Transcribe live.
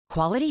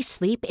Quality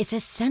sleep is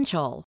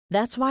essential.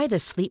 That's why the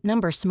Sleep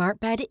Number Smart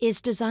Bed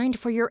is designed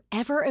for your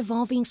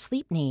ever-evolving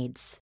sleep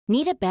needs.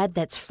 Need a bed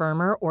that's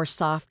firmer or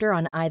softer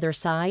on either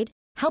side?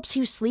 Helps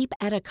you sleep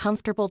at a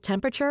comfortable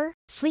temperature?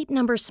 Sleep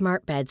Number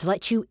Smart Beds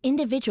let you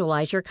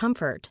individualize your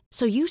comfort,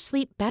 so you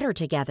sleep better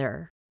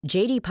together.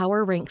 J.D.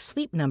 Power ranks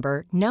Sleep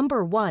Number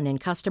number one in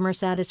customer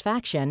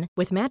satisfaction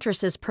with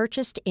mattresses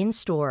purchased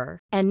in-store.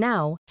 And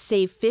now,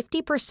 save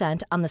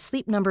 50% on the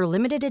Sleep Number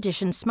Limited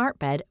Edition Smart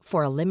Bed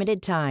for a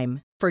limited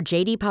time. For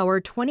J.D. Power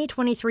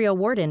 2023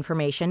 award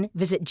information,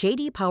 visit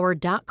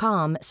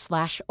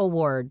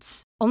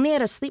jdpower.com/awards. Only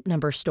at a Sleep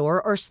Number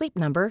store or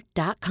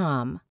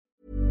sleepnumber.com.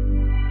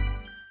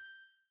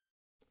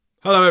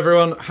 Hello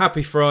everyone,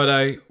 happy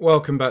Friday.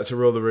 Welcome back to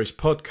Rule the Roost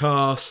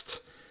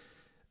podcast.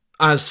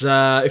 As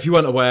if you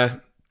weren't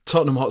aware,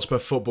 Tottenham Hotspur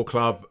Football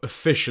Club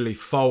officially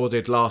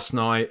folded last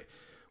night.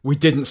 We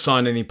didn't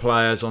sign any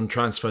players on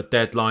transfer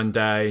deadline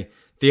day.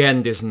 The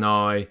end is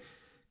nigh.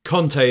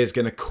 Conte is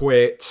going to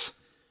quit.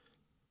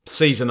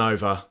 Season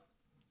over,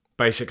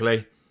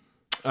 basically.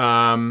 We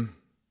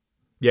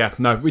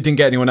didn't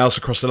get anyone else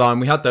across the line.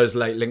 We had those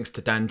late links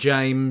to Dan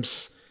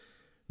James.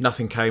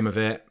 Nothing came of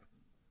it.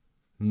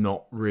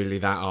 Not really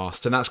that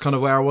arsed. And that's kind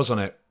of where I was on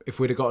it. If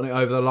we'd have gotten it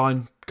over the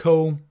line,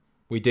 cool.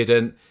 We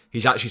didn't.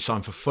 He's actually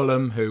signed for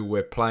Fulham, who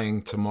we're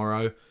playing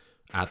tomorrow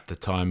at the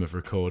time of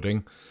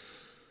recording.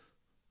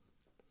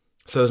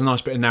 So there's a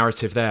nice bit of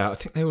narrative there. I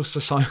think they also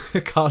signed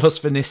Carlos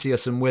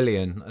Vinicius and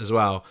Willian as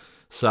well.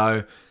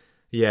 So,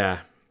 yeah,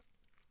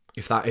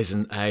 if that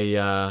isn't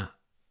a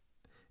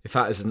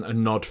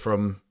nod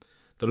from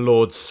the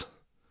lords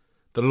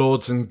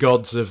and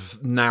gods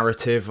of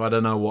narrative, I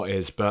don't know what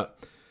is. But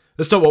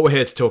that's not what we're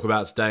here to talk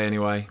about today,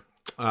 anyway.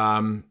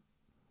 We're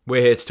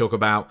here to talk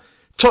about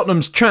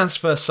Tottenham's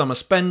transfer summer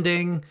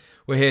spending.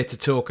 We're here to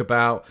talk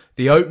about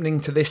the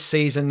opening to this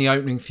season, the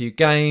opening few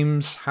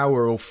games, how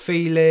we're all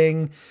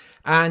feeling,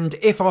 and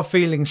if our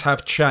feelings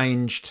have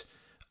changed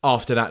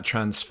after that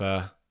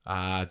transfer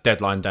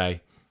deadline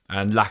day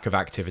and lack of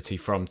activity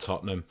from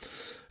Tottenham.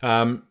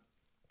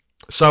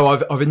 So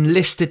I've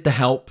enlisted the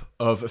help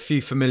of a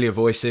few familiar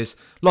voices,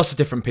 lots of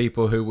different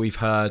people who we've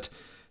heard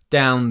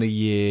down the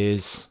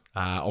years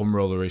on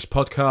Roll the Roost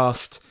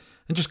podcast,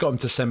 and just got them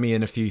to send me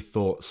in a few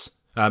thoughts.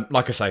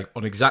 Like I say,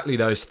 on exactly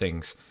those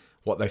things.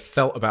 What they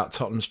felt about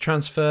Tottenham's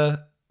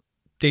transfer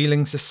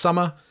dealings this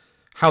summer,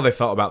 how they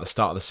felt about the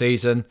start of the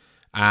season,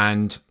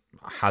 and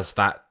has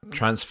that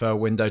transfer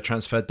window,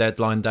 transfer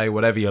deadline day,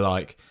 whatever you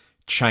like,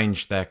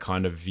 changed their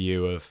kind of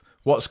view of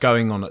what's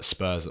going on at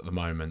Spurs at the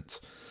moment.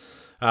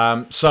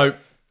 So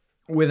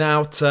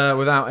without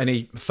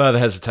any further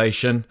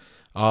hesitation,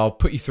 I'll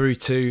put you through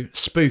to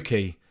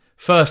Spooky.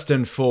 First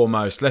and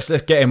foremost, let's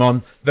get him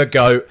on. The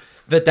GOAT,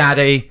 the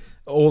daddy,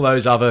 all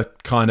those other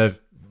kind of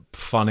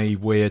funny,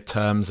 weird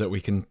terms that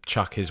we can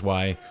chuck his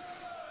way.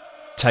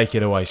 Take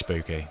it away,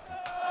 Spooky.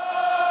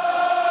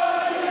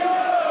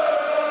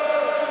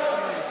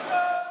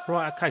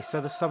 Right, okay,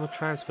 so the summer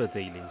transfer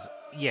dealings.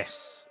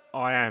 Yes,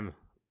 I am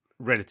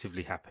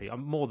relatively happy.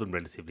 I'm more than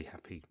relatively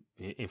happy.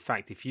 In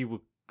fact, if you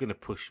were going to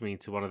push me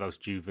into one of those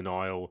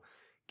juvenile,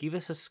 give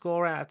us a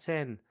score out of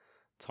 10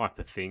 type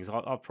of things,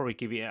 I'll probably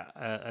give it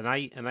an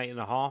 8, an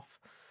 8.5.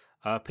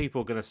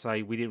 People are going to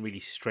say we didn't really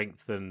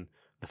strengthen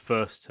the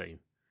first team.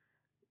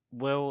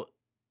 Well,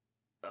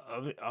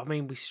 I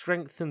mean, we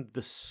strengthened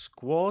the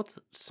squad.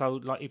 So,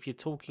 like, if you're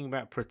talking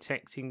about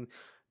protecting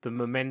the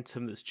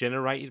momentum that's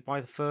generated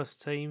by the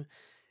first team,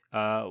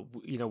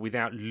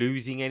 without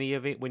losing any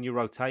of it when you're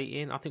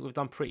rotating, I think we've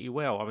done pretty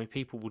well. I mean,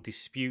 people will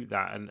dispute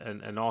that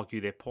and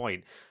argue their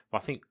point. But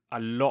I think a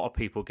lot of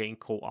people are getting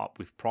caught up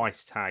with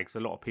price tags.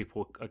 A lot of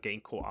people are getting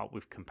caught up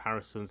with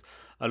comparisons.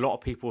 A lot of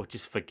people are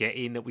just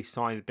forgetting that we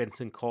signed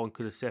Bentancur and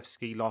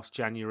Kulusevski last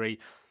January.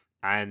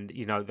 And,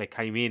 they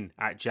came in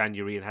at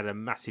January and had a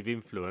massive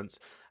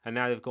influence. And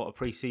now they've got a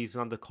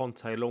pre-season under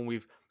Conte along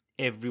with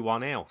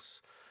everyone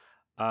else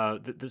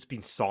that's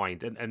been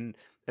signed. And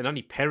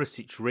only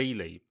Perisic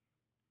really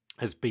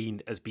has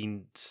been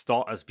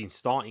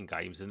starting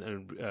games.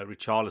 And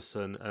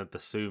Richarlison and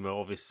Basuma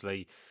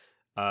obviously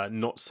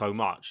not so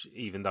much,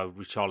 even though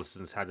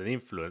Richarlison's had an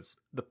influence.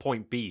 The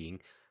point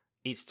being,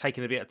 it's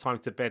taken a bit of time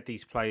to bed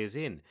these players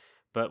in.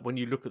 But when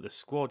you look at the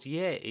squad,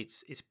 yeah,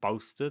 it's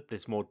bolstered.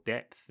 There's more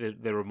depth.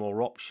 There are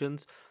more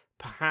options.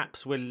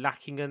 Perhaps we're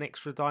lacking an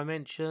extra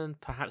dimension.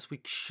 Perhaps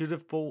we should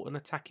have bought an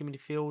attacking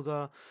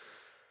midfielder.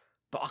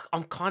 But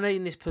I'm kind of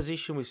in this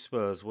position with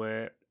Spurs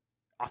where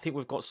I think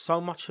we've got so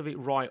much of it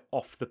right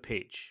off the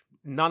pitch.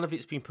 None of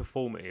it's been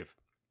performative.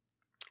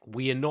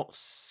 We are not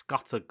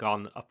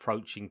scattergun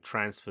approaching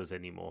transfers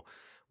anymore.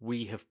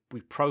 We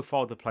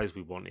profiled the players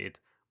we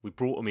wanted. We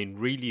brought them in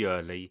really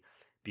early,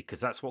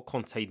 because that's what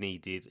Conte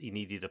needed. He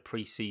needed a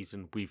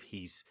pre-season with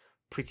his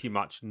pretty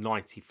much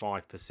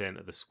 95%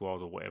 of the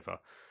squad or whatever,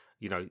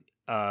 and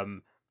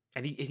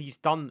he's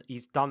done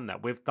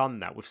that. We've done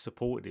that. We've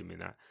supported him in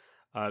that.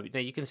 Now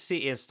you can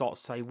sit here and start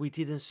saying we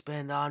didn't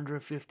spend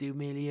 150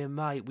 million,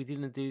 mate. We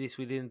didn't do this.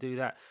 We didn't do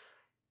that.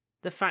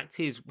 The fact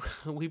is,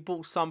 we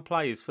bought some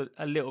players for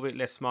a little bit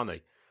less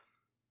money.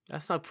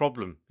 That's no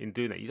problem in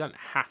doing that. You don't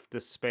have to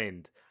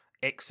spend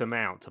X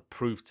amount to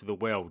prove to the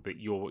world that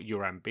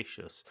you're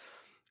ambitious.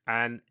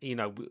 And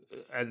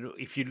and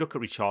if you look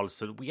at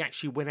Richarlison, we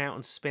actually went out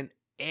and spent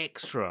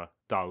extra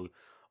dough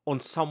on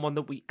someone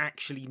that we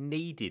actually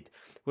needed.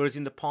 Whereas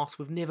in the past,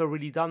 we've never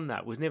really done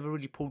that. We've never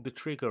really pulled the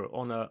trigger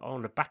on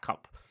a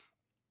backup,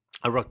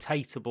 a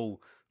rotatable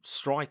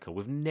striker.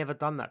 We've never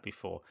done that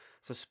before.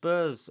 So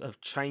Spurs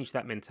have changed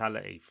that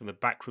mentality from the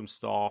backroom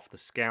staff, the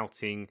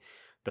scouting,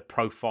 the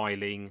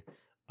profiling,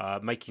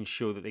 making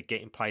sure that they're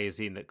getting players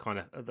in that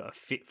that are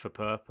fit for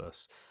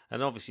purpose.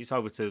 And obviously, it's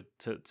over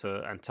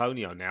to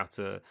Antonio now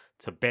to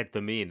bed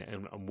them in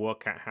and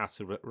work out how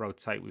to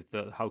rotate with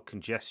the whole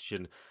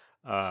congestion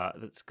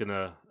that's going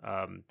to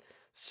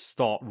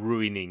start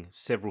ruining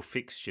several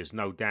fixtures,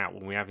 no doubt,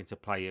 when we're having to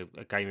play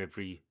a game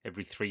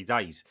every 3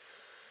 days.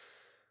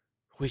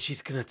 Which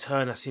is going to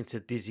turn us into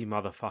dizzy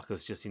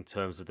motherfuckers just in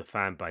terms of the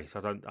fan base.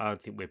 I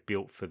don't think we're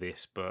built for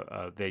this,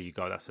 but there you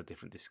go. That's a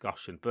different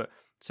discussion. But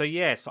so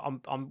yes,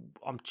 I'm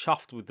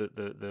chuffed with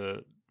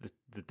the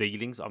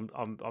dealings.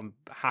 I'm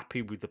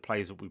happy with the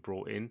players that we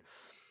brought in.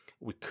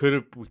 We could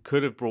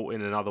have brought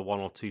in another one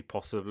or two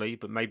possibly,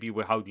 but maybe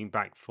we're holding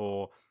back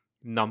for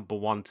number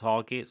one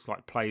targets,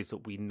 like players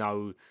that we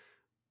know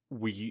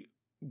we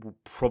will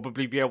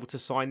probably be able to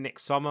sign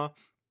next summer.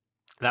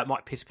 That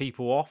might piss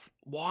people off.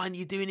 Why aren't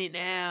you doing it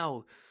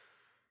now?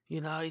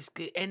 It's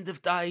the end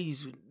of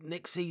days.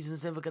 Next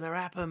season's never going to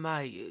happen,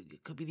 mate.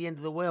 It could be the end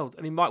of the world.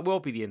 And it might well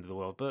be the end of the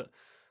world. But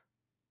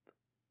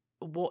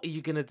what are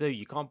you going to do?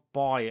 You can't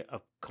buy a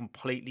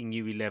completely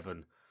new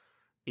 11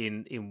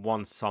 in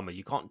one summer.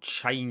 You can't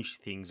change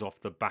things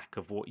off the back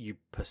of what you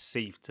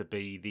perceive to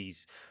be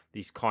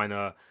these kind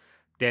of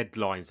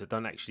deadlines that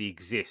don't actually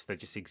exist. They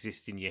just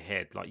exist in your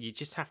head. Like, you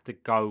just have to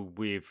go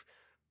with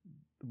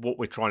what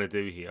we're trying to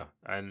do here.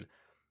 And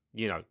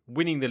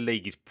winning the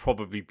league is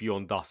probably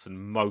beyond us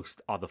and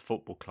most other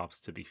football clubs,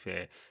 to be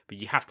fair, but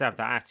you have to have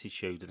that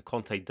attitude, and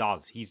Conte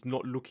does. He's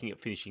not looking at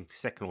finishing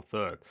second or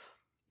third.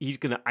 He's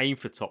going to aim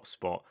for top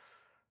spot,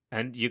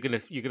 and you're going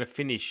to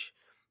finish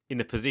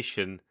in a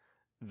position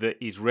that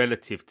is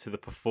relative to the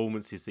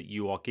performances that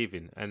you are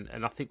giving. And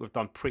I think we've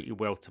done pretty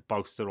well to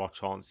bolster our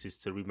chances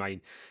to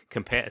remain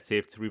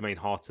competitive, to remain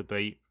hard to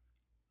beat.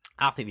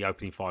 I think the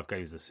opening 5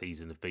 games of the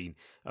season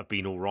have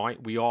been all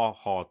right. We are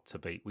hard to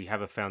beat. We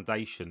have a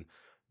foundation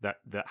that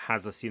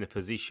has us in a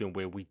position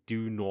where we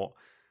do not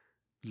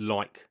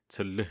like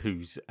to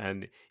lose.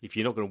 And if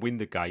you're not going to win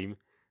the game,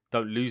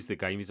 don't lose the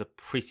game is a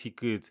pretty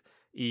good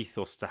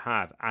ethos to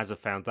have as a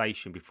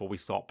foundation before we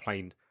start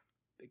playing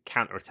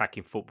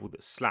counter-attacking football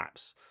that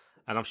slaps.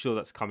 And I'm sure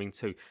that's coming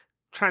too.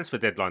 Transfer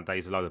deadline day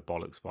is a load of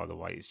bollocks, by the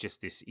way. It's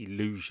just this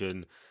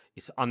illusion.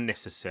 It's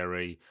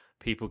unnecessary.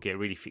 People get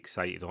really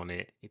fixated on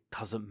it. It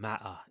doesn't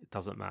matter.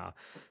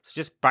 So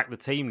just back the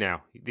team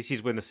now. This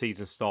is when the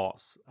season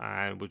starts,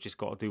 and we've just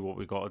got to do what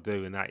we've got to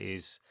do, and that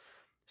is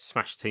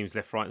smash teams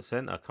left, right, and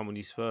centre. Come on,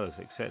 you Spurs,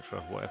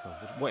 etc. Whatever.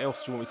 What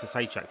else do you want me to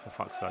say, Jack? For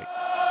fuck's sake.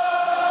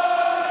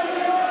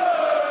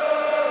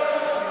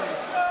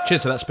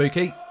 Cheers to that,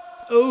 Spooky.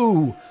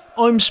 Oh,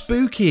 I'm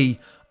Spooky.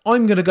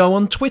 I'm going to go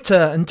on Twitter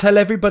and tell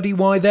everybody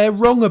why they're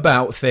wrong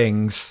about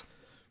things.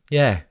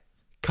 Yeah,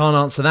 can't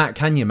answer that,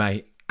 can you,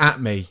 mate?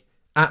 At me,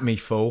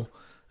 fool.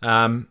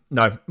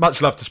 No,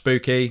 much love to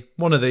Spooky.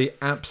 One of the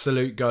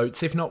absolute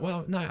goats, if not,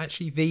 well, no,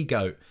 actually the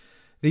goat.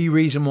 The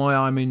reason why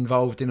I'm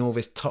involved in all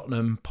this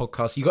Tottenham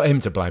podcast, you got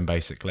him to blame,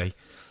 basically.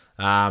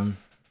 Growing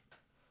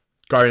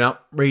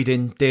up,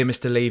 reading Dear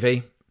Mr.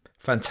 Levy.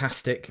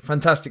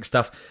 Fantastic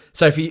stuff.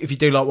 So if you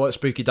do like what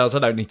Spooky does, I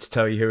don't need to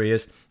tell you who he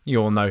is.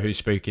 You all know who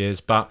Spooky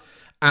is. But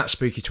at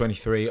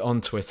Spooky23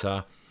 on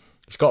Twitter,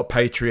 he's got a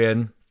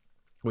Patreon,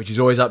 which is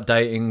always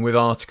updating with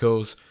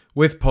articles,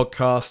 with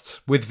podcasts,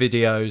 with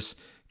videos.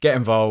 Get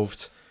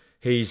involved.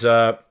 He's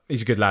a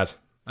good lad.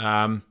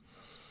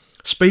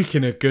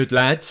 Speaking of good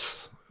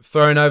lads,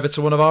 throwing over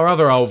to one of our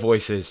other old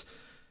voices.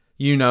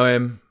 You know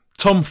him,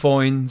 Tom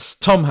Foynes,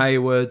 Tom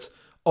Hayward,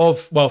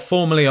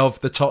 formerly of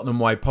the Tottenham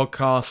Way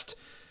podcast.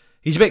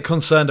 He's a bit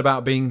concerned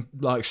about being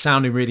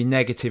sounding really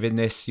negative in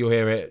this. You'll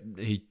hear it.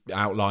 He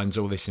outlines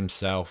all this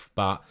himself,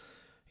 but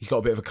he's got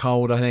a bit of a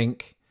cold, I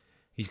think.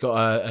 He's got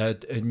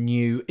a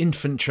new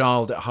infant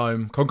child at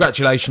home.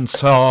 Congratulations,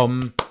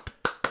 Tom.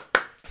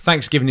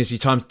 Thanks for giving us your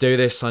time to do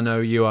this. I know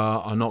you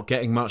are not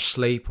getting much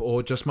sleep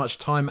or just much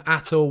time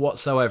at all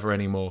whatsoever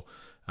anymore.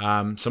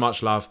 So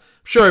much love.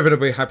 I'm sure everybody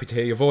will be happy to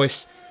hear your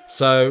voice.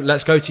 So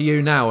let's go to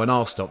you now and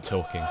I'll stop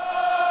talking.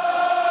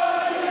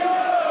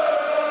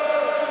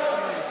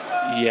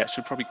 Yeah,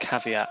 should probably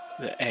caveat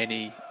that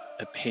any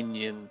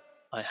opinion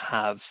I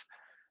have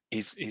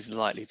is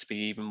likely to be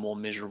even more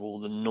miserable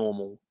than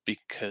normal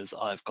because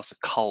I've got a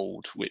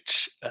cold,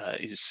 which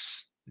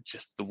is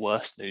just the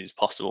worst news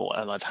possible,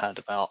 and I've had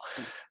about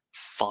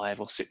 5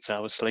 or 6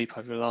 hours sleep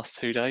over the last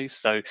 2 days.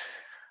 So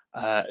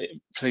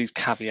please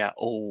caveat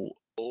all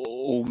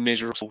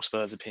miserable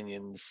Spurs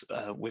opinions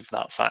with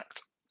that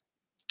fact.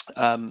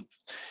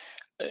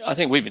 I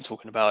think we've been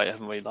talking about it,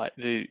 haven't we?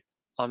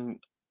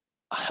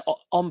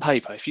 on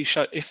paper,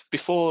 if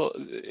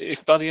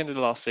by the end of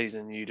the last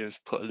season you'd have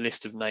put a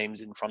list of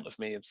names in front of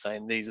me of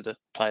saying these are the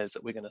players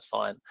that we're going to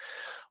sign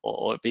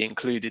or be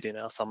included in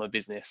our summer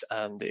business,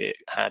 and it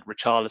had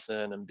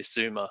Richarlison and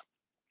Bissouma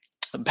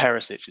and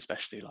Perisic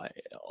especially like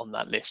on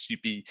that list,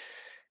 you'd be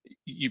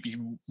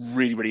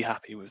really, really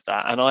happy with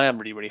that. And I am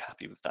really, really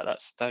happy with that.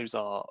 Those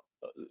are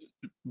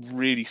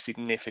really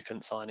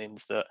significant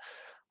signings that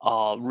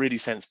are really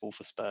sensible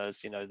for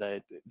Spurs.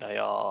 They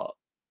are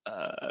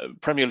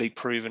Premier League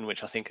proven,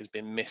 which I think has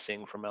been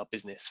missing from our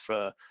business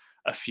for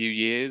a few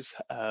years.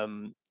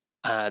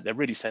 They're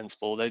really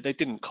sensible. They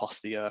didn't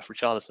cost the earth.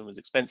 Richarlison was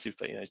expensive,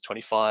 but he's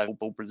 25,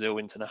 all Brazil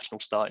international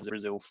starting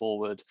Brazil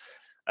forward.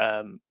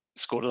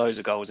 Scored loads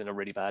of goals in a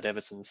really bad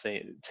Everton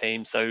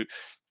team. So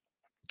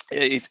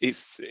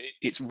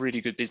it's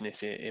really good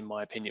business in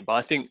my opinion. But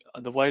I think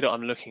the way that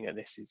I'm looking at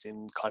this is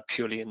in kind of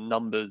purely in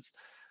numbers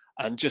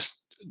and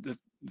just the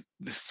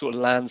sort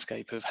of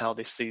landscape of how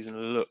this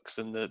season looks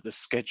and the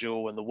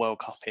schedule and the World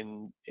Cup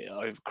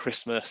over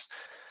Christmas.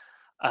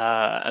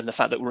 And the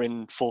fact that we're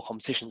in 4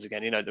 competitions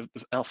again,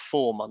 our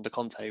form under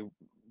Conte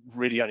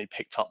really only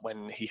picked up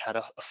when he had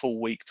a full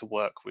week to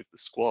work with the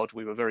squad.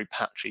 We were very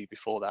patchy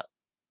before that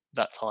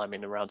time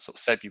in around sort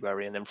of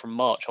February, and then from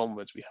March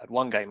onwards we had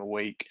 1 game a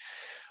week,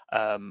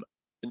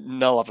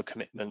 no other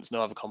commitments,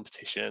 no other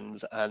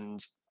competitions,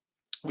 and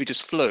we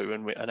just flew,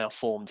 and our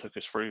form took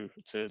us through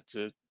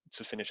to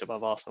finish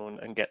above Arsenal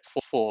and get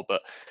to 4.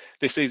 But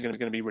this season is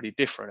going to be really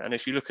different. And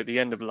if you look at the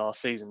end of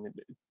last season,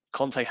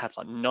 Conte had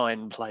like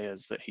 9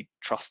 players that he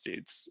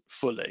trusted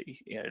fully.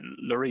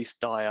 Lloris,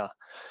 Dyer,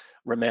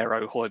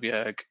 Romero,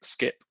 Højbjerg,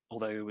 Skip,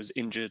 although he was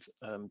injured,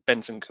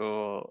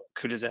 Bentancur,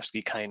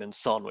 Kulusevski, Kane, and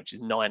Son, which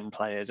is 9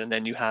 players. And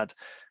then you had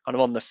kind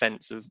of on the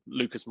fence of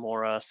Lucas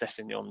Moura,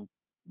 Sessegnon,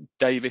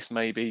 Davis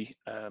maybe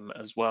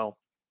as well.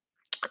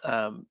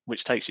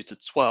 Which takes you to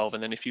 12.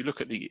 And then if you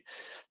look at the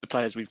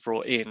players we've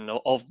brought in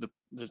of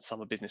the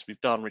summer business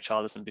we've done,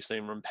 Richarlison,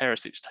 Bissouma and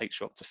Perisic takes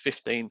you up to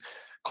 15,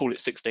 call it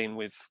 16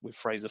 with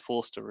Fraser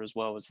Forster as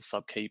well as the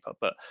sub keeper.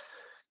 But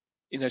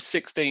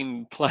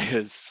 16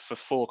 players for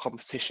 4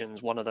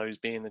 competitions, one of those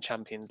being the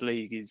Champions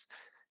League,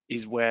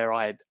 is where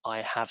I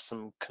have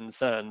some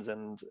concerns.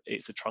 And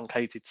it's a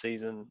truncated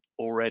season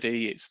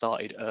already. It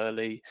started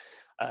early.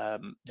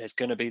 There's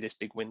going to be this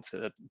big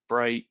winter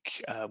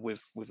break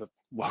with a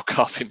World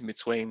Cup in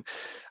between,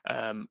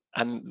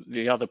 and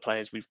the other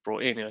players we've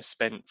brought in,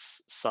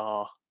 Spence,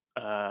 Sarr,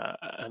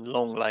 and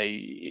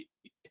Longley.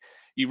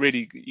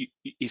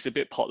 It's a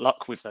bit pot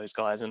luck with those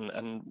guys,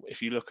 and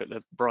if you look at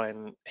the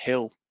Bryan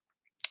Gil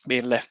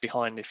being left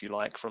behind, if you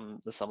like, from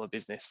the summer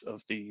business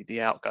of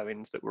the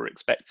outgoings that were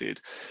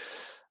expected,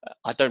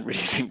 I don't really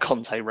think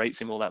Conte rates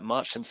him all that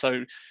much. And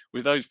so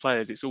with those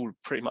players, it's all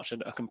pretty much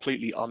a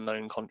completely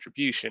unknown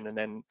contribution. And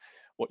then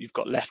what you've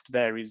got left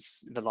there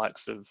is the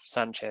likes of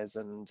Sanchez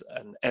and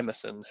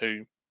Emerson,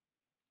 who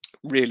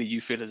really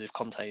you feel as if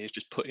Conte is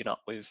just putting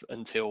up with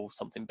until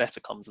something better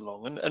comes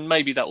along. And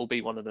maybe that will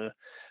be one of the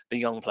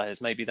young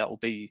players. Maybe that will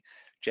be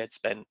Jed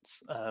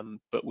Spence.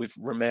 But with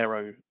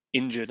Romero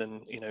injured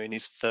and, in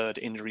his 3rd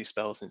injury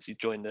spell since he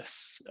joined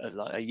us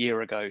like a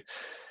year ago,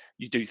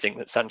 you do think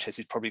that Sanchez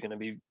is probably going to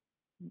be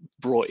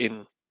brought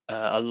in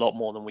a lot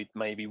more than we'd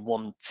maybe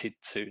wanted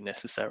to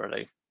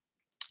necessarily.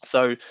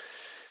 So,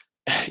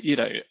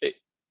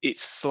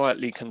 it's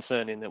slightly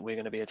concerning that we're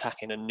going to be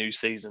attacking a new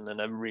season and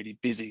a really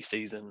busy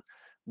season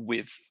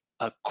with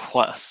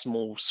quite a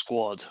small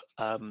squad.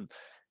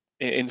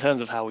 In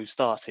terms of how we've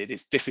started,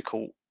 it's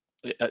difficult.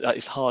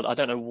 It's hard. I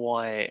don't know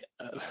why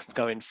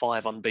going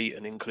 5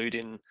 unbeaten,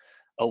 including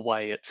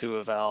away at 2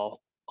 of our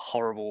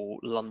horrible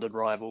London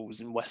rivals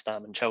in West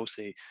Ham and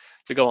Chelsea,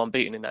 to go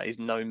unbeaten in that is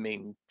no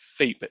mean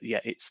feat, but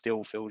yet it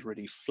still feels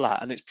really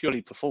flat, and it's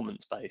purely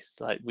performance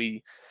based. Like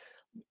we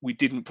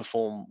didn't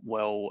perform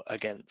well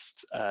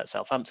against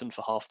Southampton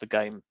for half the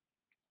game.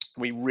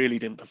 We really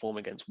didn't perform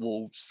against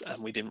Wolves,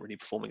 and we didn't really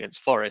perform against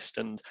Forest,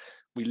 and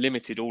we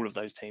limited all of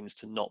those teams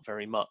to not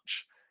very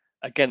much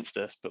against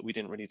us, but we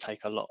didn't really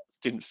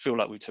didn't feel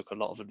like we took a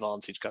lot of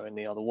advantage going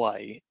the other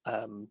way,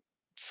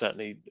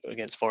 certainly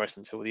against Forest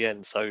until the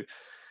end. So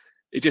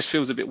it just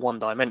feels a bit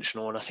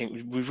one-dimensional, and I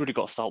think we've really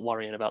got to start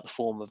worrying about the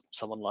form of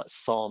someone like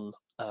Son.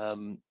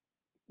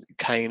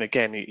 Kane,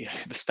 again,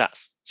 the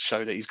stats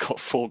show that he's got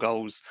 4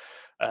 goals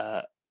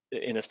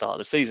in the start of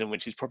the season,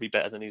 which is probably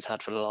better than he's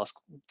had for the last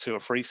 2 or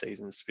 3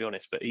 seasons, to be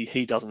honest. But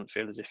he doesn't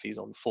feel as if he's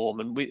on form,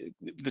 and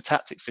the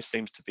tactics just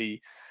seems to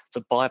be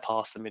to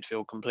bypass the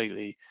midfield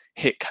completely,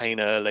 hit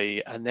Kane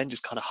early, and then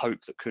just kind of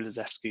hope that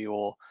Kulusevski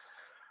or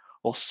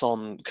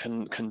Son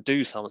can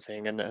do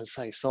something. And as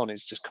I say, Son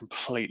is just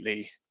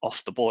completely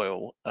off the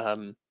boil.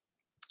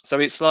 So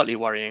it's slightly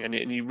worrying,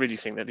 and you really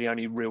think that the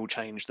only real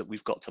change that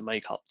we've got to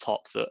make up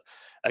top that,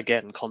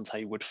 again,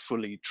 Conte would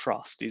fully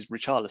trust is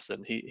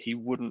Richarlison.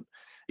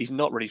 He's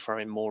not really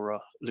throwing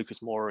Lucas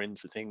Moura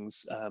into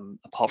things,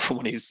 apart from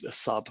when he's a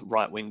sub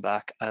right wing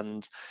back.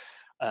 And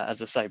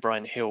as I say,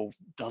 Bryan Gil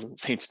doesn't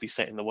seem to be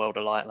setting the world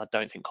alight, and I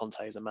don't think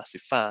Conte is a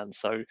massive fan.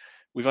 So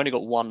we've only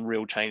got one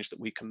real change that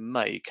we can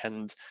make,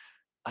 and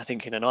I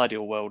think in an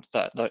ideal world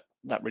that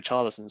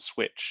Richarlison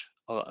switch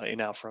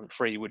in our front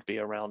three would be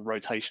around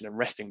rotation and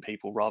resting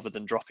people rather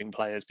than dropping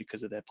players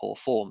because of their poor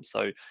form.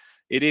 So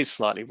it is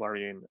slightly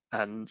worrying,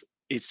 and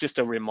it's just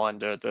a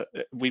reminder that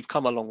we've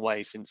come a long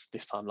way since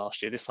this time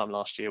last year. This time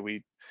last year,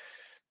 we'd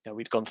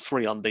gone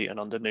 3 unbeaten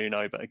under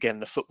Nuno, but again,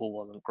 the football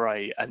wasn't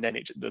great, and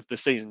then the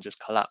season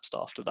just collapsed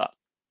after that.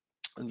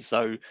 And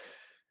so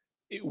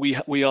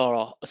we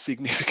are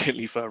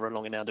significantly further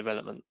along in our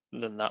development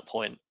than that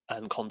point,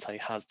 and Conte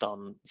has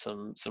done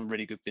some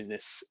really good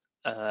business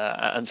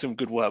and some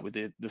good work with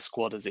the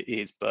squad as it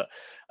is. But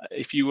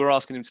if you were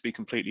asking him to be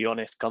completely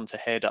honest, gun to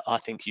head, I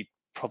think he'd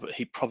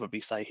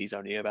probably say he's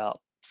only about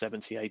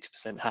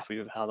 70-80% happy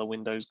with how the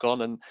window's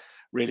gone, and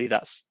really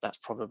that's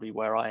probably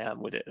where I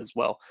am with it as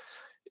well.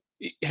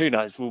 Who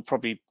knows? We'll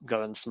probably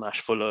go and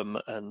smash Fulham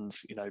and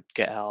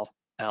get our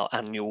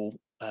annual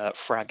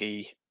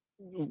fraggy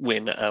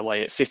win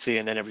away at City,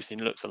 and then everything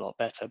looks a lot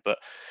better. But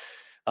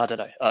I don't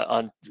know.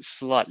 I'm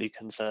slightly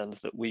concerned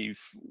that we've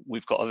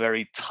got a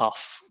very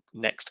tough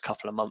next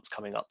couple of months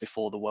coming up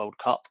before the World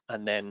Cup,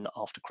 and then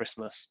after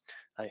Christmas,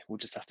 we'll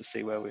just have to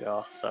see where we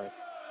are. So,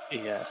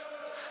 yeah,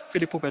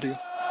 Filippo Berio.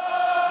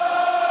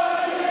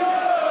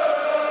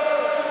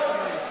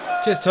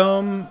 Cheers,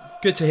 Tom.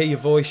 Good to hear your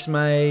voice,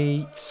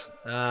 mate.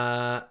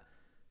 Yeah,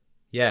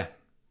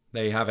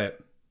 there you have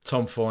it.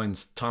 Tom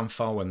Fowens.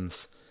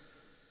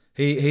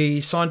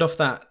 He signed off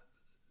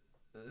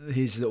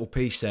his little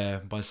piece there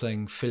by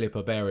saying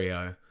Filippo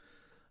Berio.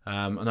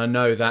 And I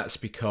know that's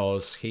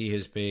because he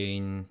has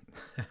been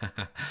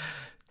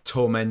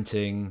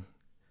tormenting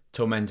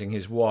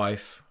his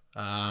wife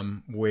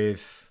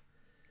with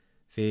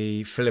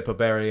the Filippo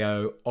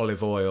Berio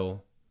olive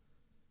oil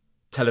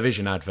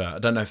television advert. I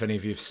don't know if any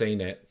of you have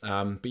seen it,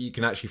 but you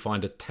can actually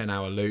find a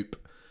 10-hour loop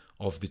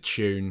of the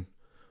tune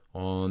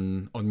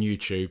on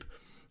YouTube.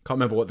 Can't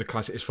remember what the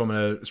classic is from.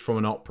 It's from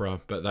an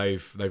opera, but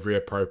they've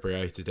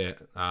reappropriated it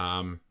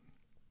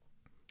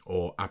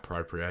or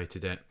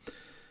appropriated it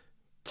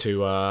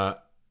to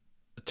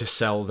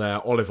sell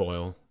their olive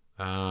oil,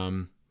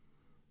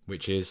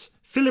 which is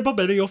Filippo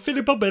Berio,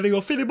 Filippo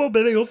Berio, Filippo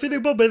Berio,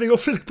 Filippo Berio,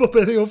 Filippo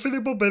Berio,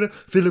 Filippo Berio,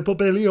 Filippo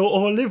Berio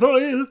olive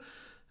oil,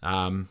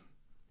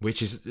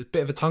 which is a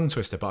bit of a tongue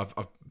twister, but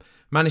I've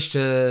managed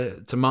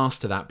to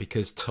master that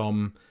because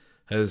Tom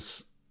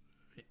has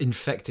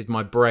infected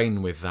my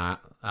brain with that.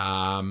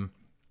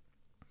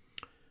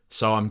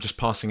 So I'm just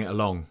passing it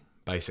along,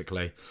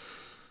 basically.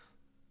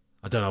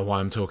 I don't know why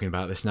I'm talking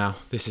about this now.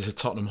 This is a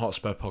Tottenham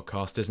Hotspur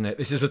podcast, isn't it?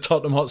 This is a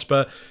Tottenham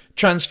Hotspur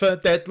transfer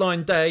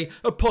deadline day,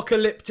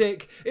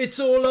 apocalyptic, it's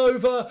all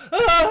over,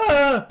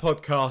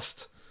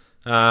 podcast.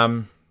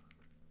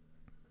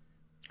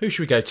 Who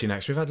should we go to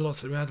next? We had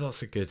lots of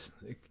good.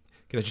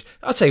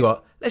 I'll tell you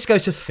what. Let's go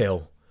to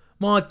Phil,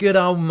 my good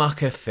old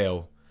mucker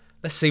Phil.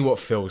 Let's see what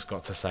Phil's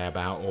got to say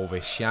about all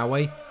this, shall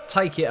we?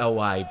 Take it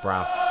away,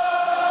 bruv.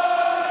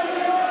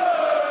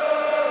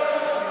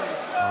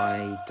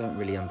 I don't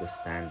really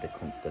understand the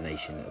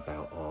consternation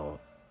about our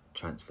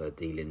transfer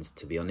dealings,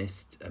 to be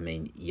honest. I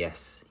mean,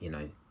 yes,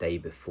 day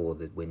before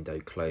the window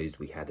closed,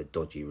 we had a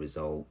dodgy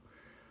result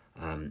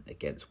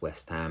against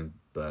West Ham.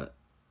 But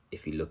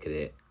if you look at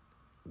it,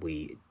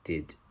 we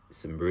did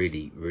some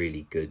really,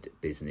 really good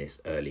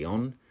business early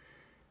on.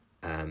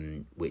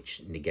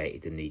 Which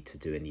negated the need to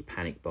do any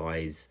panic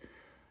buys.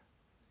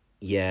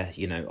 Yeah,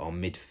 our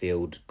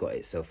midfield got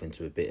itself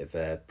into a bit of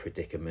a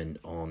predicament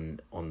on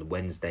the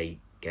Wednesday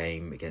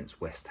game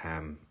against West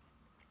Ham.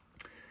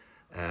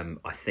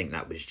 I think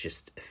that was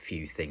just a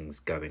few things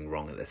going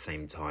wrong at the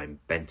same time.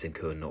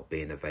 Bentancur not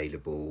being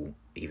available,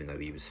 even though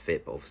he was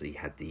fit, but obviously he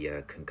had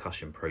the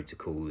concussion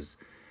protocols.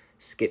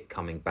 Skip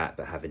coming back,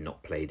 but having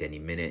not played any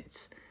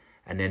minutes.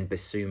 And then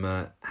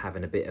Bissouma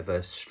having a bit of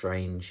a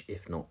strange,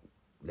 if not,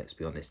 let's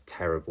be honest,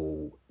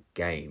 terrible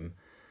game.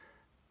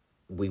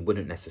 We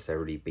wouldn't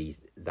necessarily be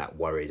that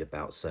worried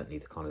about certainly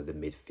the kind of the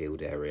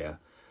midfield area.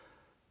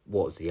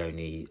 What was the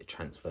only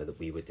transfer that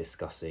we were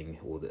discussing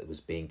or that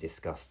was being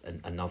discussed?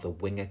 And another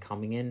winger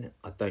coming in.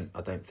 I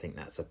don't think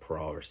that's a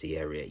priority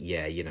area.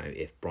 Yeah,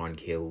 if Brian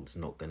Keel's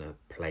not going to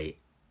play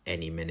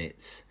any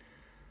minutes,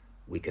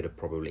 we could have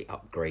probably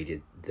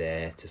upgraded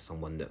there to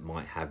someone that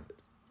might have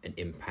an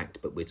impact.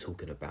 But we're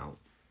talking about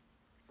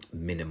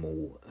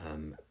minimal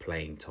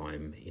playing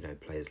time.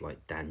 Players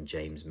like Dan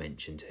James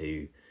mentioned,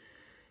 who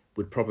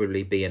would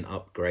probably be an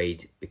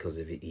upgrade because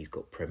he's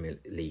got Premier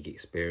League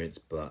experience,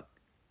 but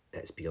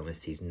let's be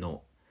honest, he's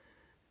not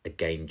a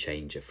game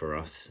changer for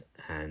us.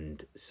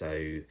 And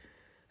so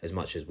as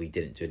much as we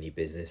didn't do any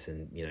business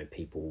and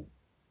people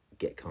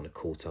get kind of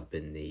caught up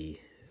in the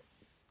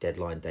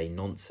deadline day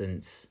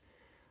nonsense,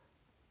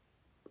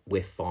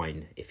 we're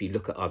fine. If you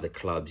look at other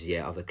clubs,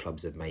 other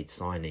clubs have made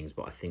signings,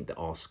 but I think that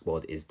our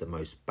squad is the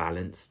most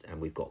balanced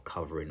and we've got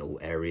cover in all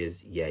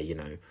areas.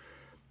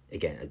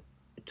 Again,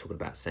 talking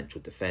about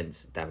central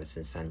defence,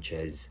 Davinson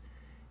Sanchez,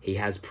 he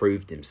has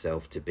proved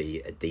himself to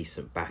be a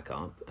decent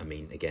backup. I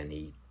mean, again,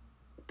 he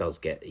does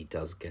get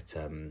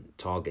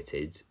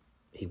targeted.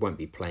 He won't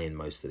be playing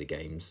most of the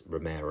games.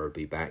 Romero will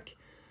be back.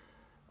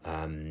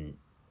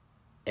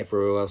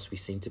 everywhere else we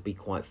seem to be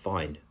quite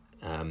fine.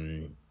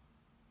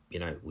 You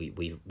know,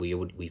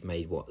 we've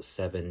made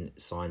 7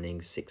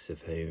 signings, 6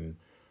 of whom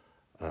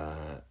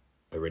are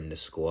in the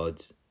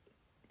squad.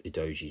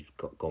 Udoji's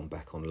gone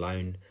back on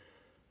loan.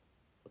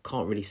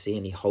 Can't really see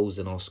any holes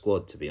in our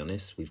squad, to be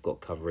honest. We've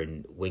got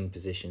covering wing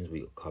positions,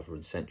 we've got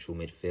covering central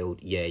midfield.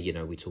 Yeah, you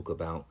know, we talk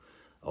about,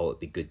 it'd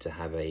be good to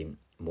have a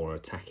more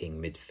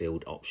attacking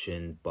midfield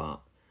option,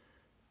 but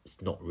it's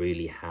not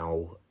really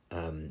how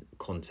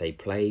Conte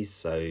plays,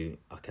 so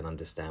I can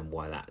understand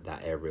why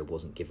that area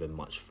wasn't given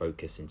much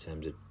focus in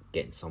terms of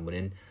getting someone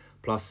in.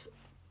 Plus,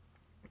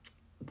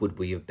 would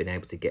we have been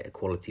able to get a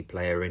quality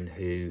player in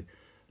who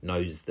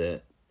knows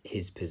that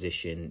his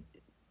position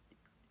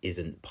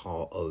isn't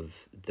part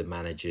of the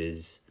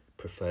manager's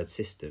preferred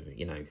system?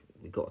 You know,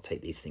 we've got to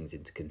take these things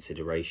into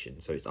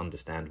consideration. So it's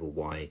understandable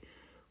why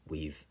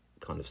we've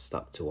kind of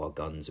stuck to our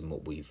guns and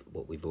what we've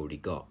already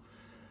got.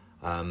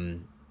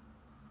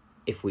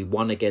 If we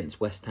won against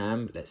West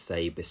Ham, let's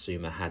say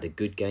Bissouma had a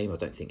good game, I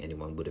don't think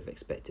anyone would have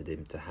expected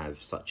him to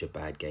have such a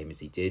bad game as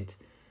he did.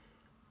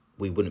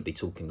 We wouldn't be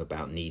talking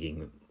about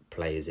needing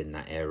players in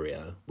that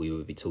area. We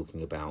would be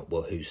talking about,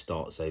 well, who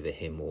starts over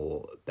him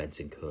or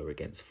Bentancur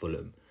against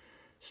Fulham.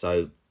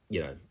 So,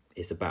 you know,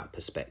 it's about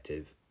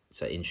perspective.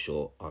 So in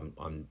short,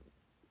 I'm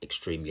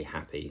extremely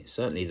happy.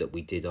 Certainly that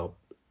we did our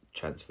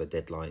transfer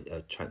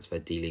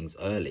dealings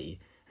early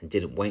and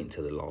didn't wait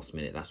until the last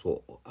minute. That's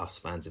what us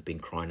fans have been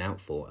crying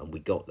out for, and we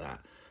got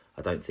that.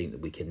 I don't think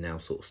that we can now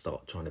sort of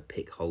start trying to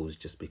pick holes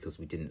just because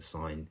we didn't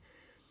sign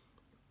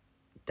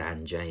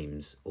Dan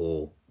James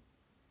or,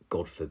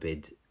 God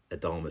forbid,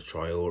 Adama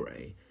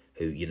Traore,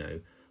 who, you know,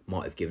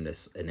 might have given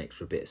us an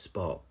extra bit of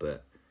spark,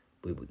 but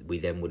we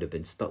then would have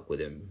been stuck with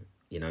him.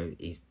 You know,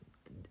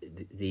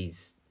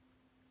 these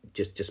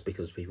just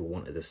because people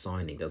wanted the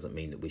signing doesn't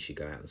mean that we should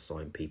go out and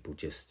sign people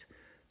just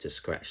to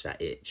scratch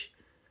that itch.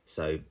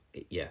 So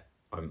yeah,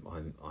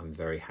 I'm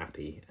very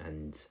happy,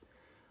 and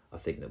I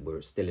think that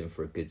we're still in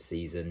for a good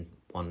season.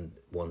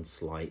 One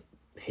slight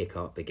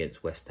hiccup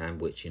against West Ham,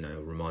 which, you know,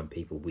 remind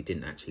people we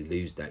didn't actually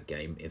lose that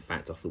game. In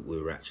fact, I thought we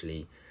were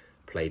actually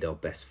played our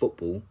best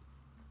football,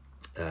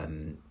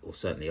 or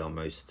certainly our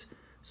most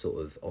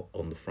sort of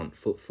on the front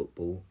foot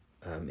football,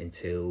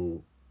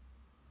 until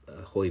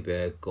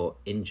Højbjerg got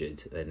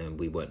injured, and then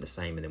we weren't the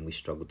same, and then we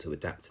struggled to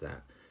adapt to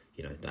that.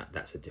 You know,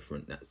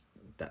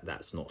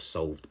 that's not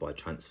solved by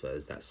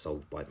transfers. That's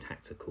solved by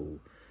tactical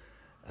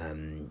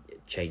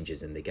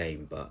changes in the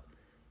game. But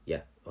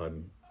yeah,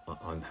 I'm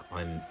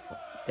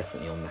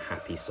definitely on the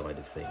happy side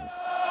of things.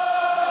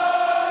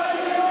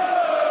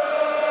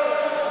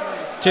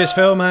 Cheers,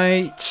 Phil,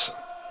 mate.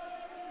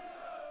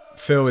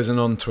 Phil isn't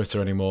on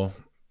Twitter anymore.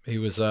 He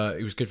was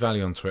good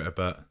value on Twitter,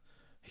 but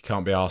he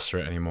can't be asked for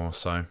it anymore.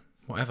 So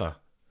whatever,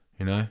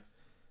 you know.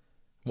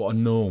 What a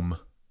norm.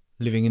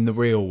 Living in the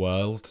real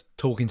world,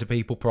 talking to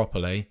people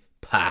properly.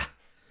 Pah,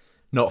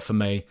 not for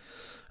me.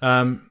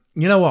 You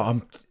know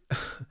what?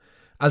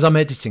 As I'm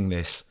editing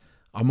this,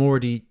 I'm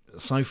already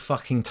so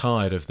fucking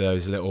tired of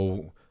those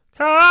little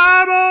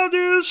 "Come on,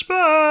 you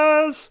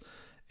Spurs"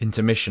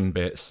 intermission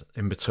bits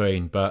in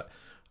between. But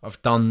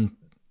I've done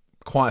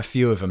quite a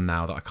few of them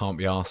now that I can't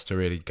be asked to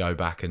really go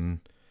back and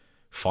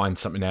find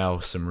something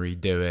else and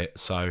redo it.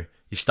 So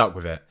you're stuck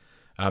with it.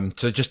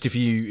 So just if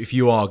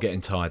you are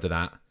getting tired of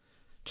that,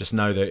 just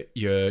know that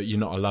you're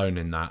not alone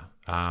in that.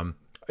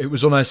 It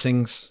was one of those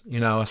things, you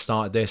know, I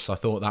started this, I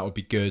thought that would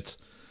be good.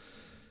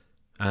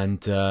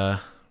 And,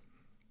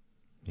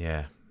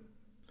 yeah.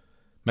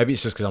 Maybe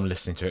it's just because I'm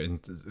listening to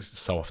it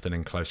so often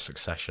in close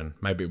succession.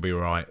 Maybe it'll be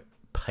right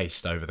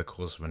paced over the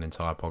course of an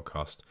entire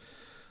podcast.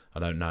 I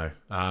don't know.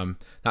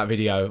 That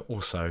video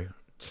also,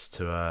 just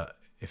to,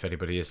 if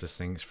anybody is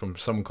listening, it's from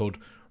someone called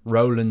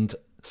Roland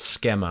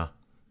Skemmer,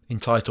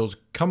 entitled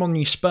 "Come on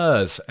you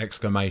Spurs!" on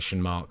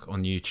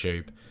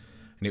YouTube,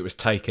 and it was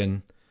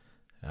taken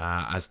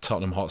as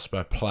Tottenham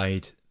Hotspur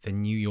played the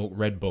New York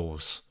Red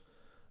Bulls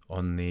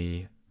on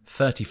the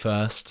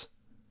 31st.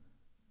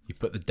 You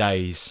put the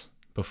days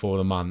before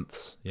the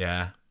months,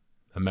 yeah,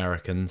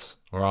 Americans,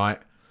 all right,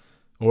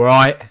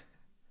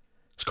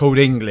 it's called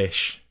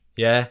English,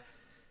 yeah.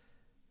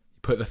 You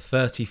put the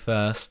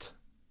 31st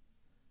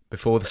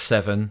before the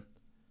 7,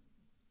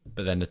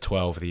 but then the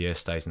 12 of the year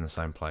stays in the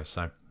same place.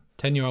 So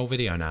 10-year-old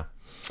video now.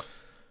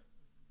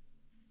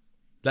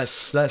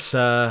 Let's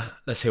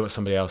hear what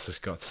somebody else has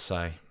got to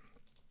say.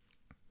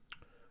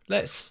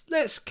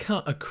 Let's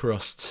cut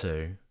across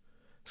to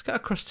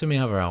my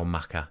other old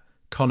mucker,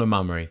 Conor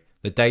Mummery,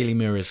 the Daily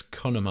Mirror's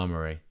Conor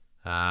Mummery.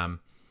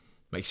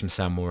 Makes him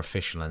sound more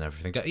official and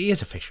everything. He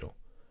is official.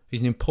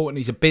 He's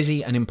a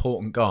busy and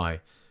important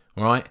guy,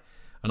 all right?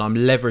 And I'm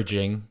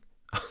leveraging,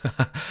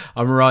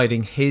 I'm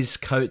riding his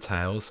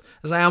coattails,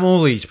 as I am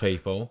all these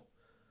people,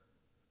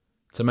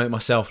 to make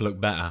myself look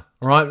better,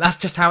 all right? That's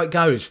just how it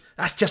goes.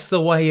 That's just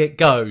the way it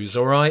goes,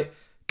 all right?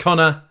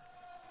 Connor,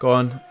 go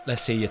on.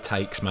 Let's see your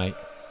takes, mate.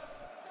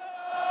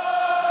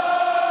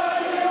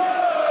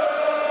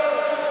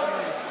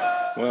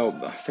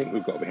 Well, I think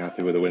we've got to be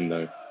happy with the win,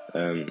 though.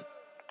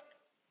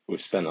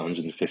 we've spent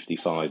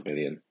 155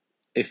 million.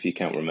 If you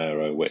count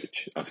Romero,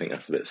 which I think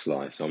that's a bit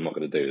sly, so I'm not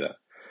going to do that.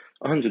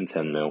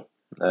 110 mil.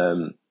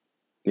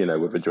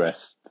 We've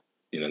addressed,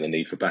 the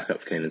need for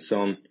backup for Kane and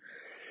Son.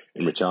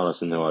 In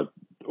Richarlison, who I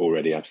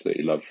already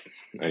absolutely love,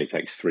 only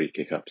takes 3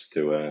 kick-ups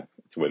to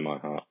win my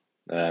heart.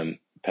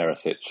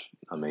 Perisic,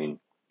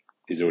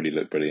 he's already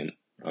looked brilliant.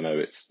 I know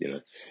it's,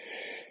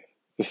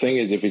 the thing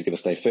is, if he's going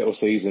to stay fit all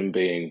season,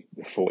 being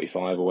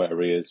 45 or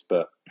whatever he is,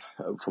 but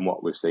from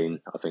what we've seen,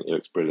 I think he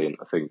looks brilliant.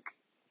 I think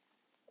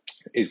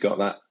he's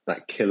got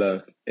that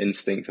killer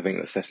instinct, I think,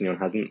 that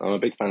Sessegnon hasn't. I'm a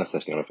big fan of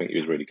Sessegnon. I think he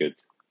was really good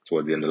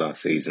towards the end of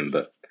last season,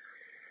 but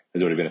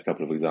there's already been a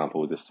couple of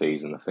examples this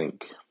season. I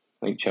think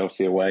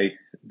Chelsea away,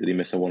 did he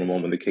miss a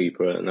 1-on-1 with the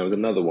keeper? And there was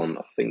another one,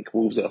 I think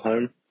Wolves at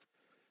home,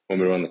 when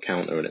we were on the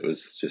counter and it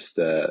was just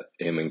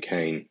him and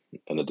Kane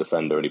and the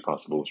defender, and he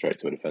passed the ball straight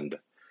to a defender.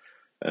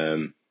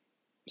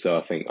 So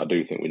I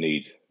do think we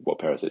need what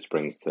Perisic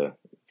brings to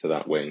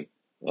that wing.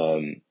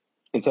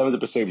 In terms of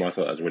Basuma, I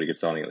thought that was a really good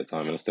signing at the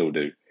time, and I still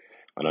do.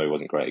 I know he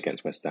wasn't great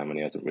against West Ham, and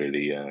he hasn't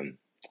really,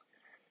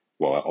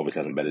 obviously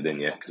hasn't bedded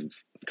in yet,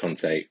 because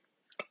Conte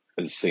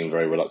has seemed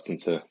very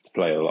reluctant to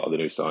play a lot of the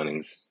new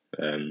signings,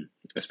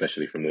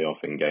 especially from the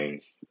off in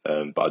games.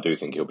 But I do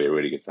think he'll be a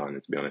really good signing,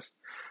 to be honest.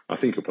 I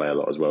think he'll play a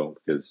lot as well,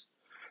 because,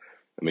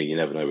 you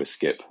never know with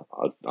Skip.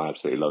 I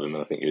absolutely love him,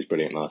 and I think he was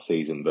brilliant last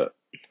season, but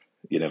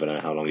you never know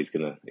how long he's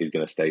gonna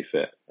stay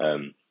fit.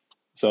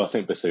 So I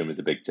think Basuma is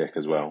a big tick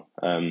as well.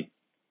 In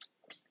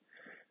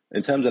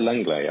terms of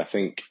Lenglet, I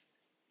think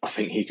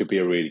he could be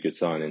a really good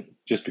signing,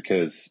 just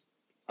because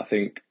I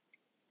think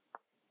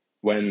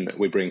when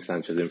we bring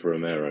Sanchez in for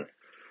Romero,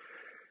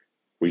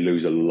 we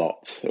lose a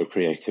lot of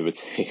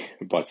creativity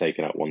by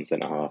taking out one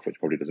centre-half, which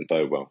probably doesn't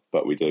bode well,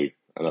 but we do.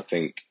 And I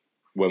think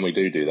when we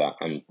do that,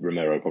 and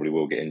Romero probably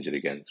will get injured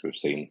again, because we've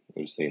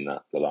seen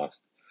that the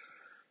last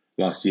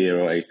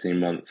year or 18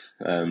 months,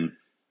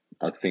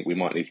 I think we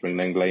might need to bring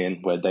Lenglet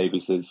in where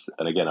Davies is.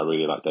 And again, I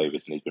really like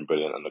Davies, and he's been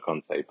brilliant under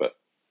Conte, but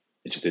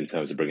just in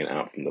terms of bringing it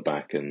out from the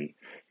back and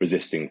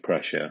resisting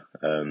pressure,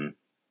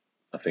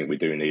 I think we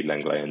do need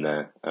Lenglet in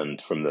there.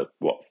 And from the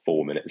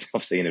 4 minutes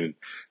I've seen him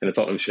in a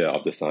Tottenham shirt,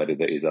 I've decided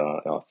that he's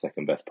our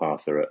second best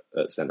passer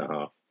at centre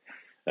half.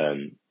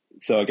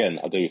 So again,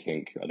 I do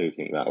think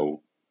that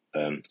will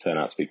turn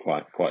out to be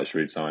quite a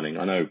shrewd signing.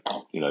 I know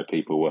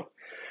people were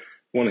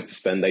wanting to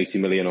spend 80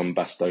 million on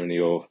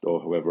Bastoni or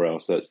whoever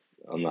else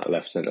on that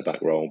left centre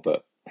back role,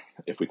 but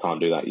if we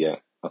can't do that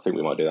yet, I think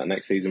we might do that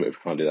next season. But if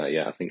we can't do that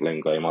yet, I think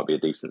Lenglet might be a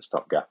decent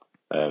stopgap.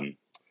 I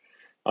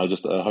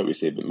hope we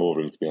see a bit more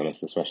of him, to be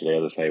honest, especially,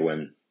 as I say,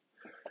 when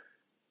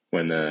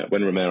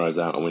Romero's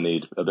out and we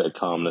need a bit of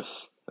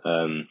calmness,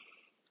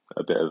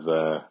 a bit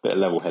of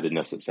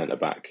level-headedness at centre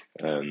back,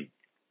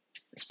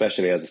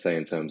 especially, as I say,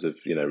 in terms of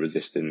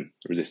resisting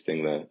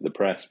the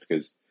press,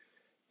 because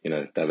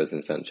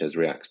Davinson Sanchez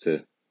reacts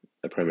to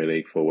a Premier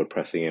League forward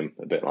pressing him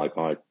a bit like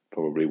I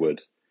probably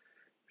would,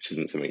 which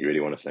isn't something you really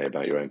want to say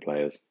about your own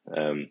players.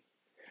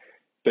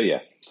 But yeah,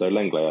 so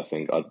Lenglet, I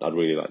think I'd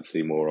really like to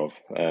see more of.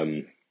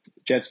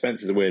 Jed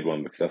Spence is a weird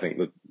one, because I think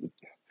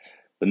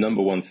the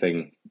number one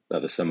thing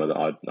at the summer that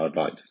I'd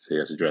like to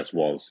see us address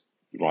was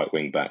right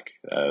wing back,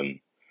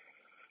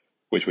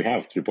 which we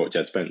have, because we brought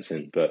Jed Spence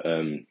in, but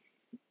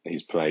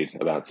he's played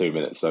about 2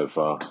 minutes so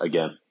far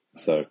again.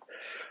 So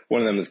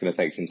one of them that's going to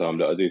take some time,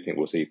 but I do think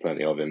we'll see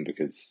plenty of him,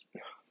 because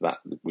that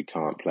we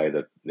can't play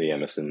the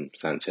Emerson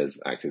Sanchez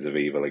Actors of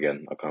Evil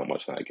again. I can't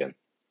watch that again.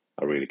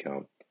 I really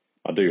can't.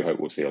 I do hope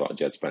we'll see a lot of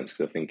Jed Spence,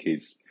 because I think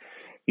he's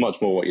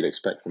much more what you'd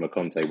expect from a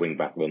Conte wing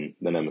back than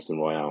Emerson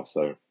Royale.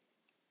 So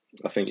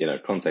I think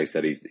Conte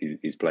said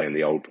he's playing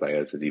the old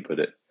players, as he put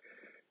it,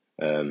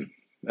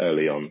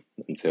 early on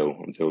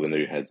until the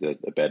new heads are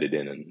bedded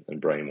in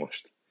and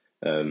brainwashed.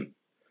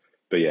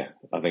 But yeah,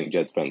 I think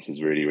Jed Spence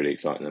is really, really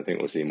exciting. I think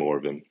we'll see more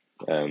of him.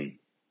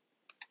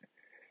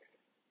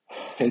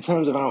 In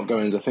terms of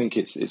outgoings, I think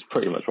it's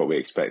pretty much what we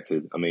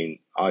expected.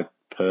 I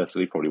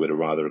personally probably would have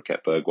rather have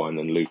kept Bergwijn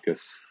than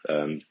Lucas,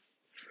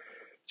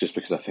 just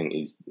because I think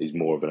he's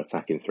more of an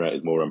attacking threat,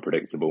 he's more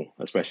unpredictable,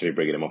 especially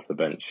bringing him off the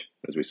bench,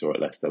 as we saw at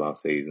Leicester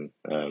last season.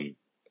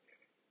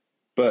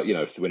 But,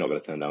 we're not going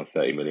to turn down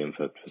 30 million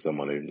for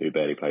someone who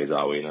barely plays,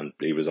 are we? And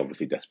he was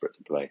obviously desperate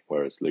to play,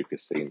 whereas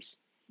Lucas seems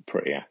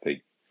pretty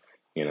happy,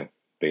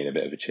 being a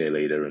bit of a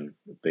cheerleader and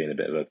being a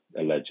bit of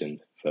a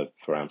legend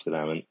for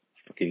Amsterdam. And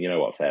fucking,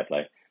 fair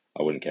play.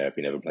 I wouldn't care if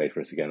he never played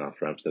for us again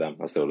after Amsterdam.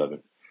 I still love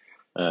him.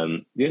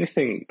 The only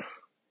thing,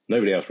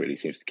 nobody else really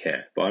seems to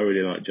care, but I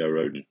really like Joe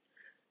Rodon.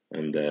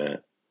 And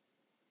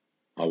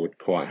I would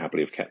quite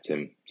happily have kept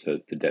him to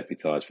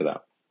deputise for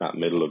that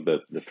middle of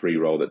the 3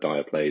 role that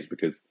Dyer plays,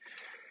 because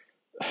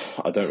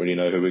I don't really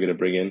know who we're going to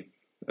bring in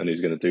and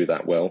who's going to do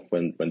that well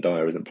when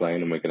Dyer isn't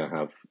playing, and we're going to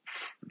have,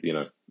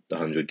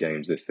 100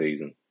 games this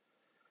season.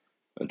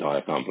 And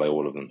Dyer can't play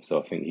all of them.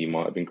 So I think he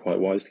might have been quite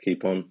wise to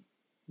keep on.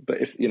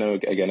 But if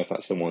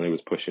that's someone who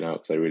was pushing out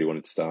because they really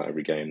wanted to start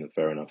every game, then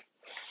fair enough.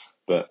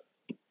 But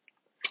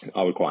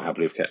I would quite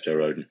happily have kept Joe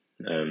Rodon.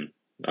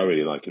 I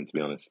really like him, to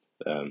be honest.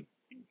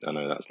 I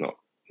know that's not,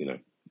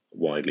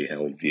 widely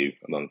held view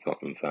among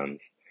Tottenham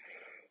fans.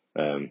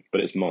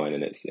 But it's mine,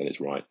 and it's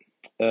right.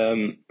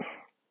 I'm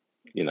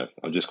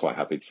just quite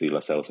happy to see Lo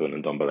Celso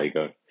and Ndombele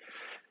go.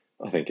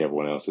 I think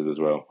everyone else is as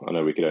well. I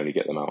know we could only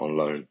get them out on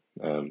loan,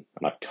 and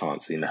I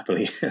can't see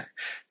Napoli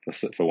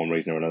for one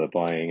reason or another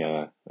buying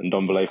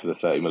Ndombele for the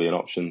 30 million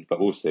option. But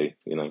we'll see.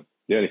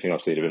 The only thing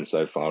I've seen of him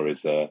so far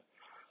is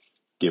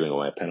giving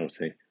away a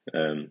penalty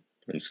and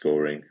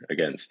scoring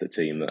against a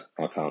team that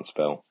I can't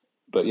spell.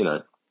 But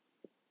I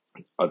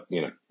hope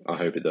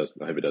it does.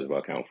 I hope it does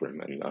work out for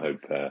him, and I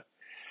hope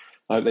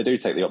they do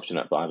take the option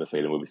up. But I have a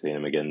feeling we'll be seeing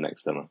him again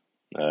next summer.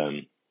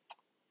 And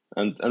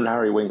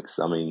Harry Winks.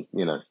 I mean,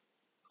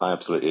 I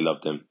absolutely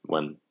loved him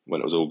when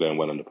it was all going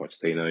well under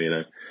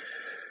Pochettino.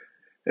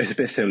 It's a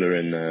bit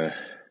similar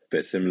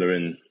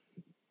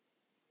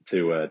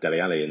to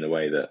Dele Alli in the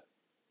way that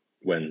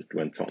when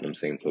Tottenham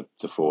seemed to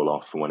fall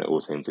off and when it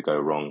all seemed to go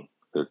wrong,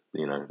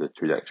 the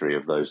trajectory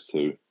of those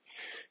two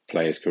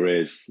players'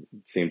 careers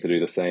seemed to do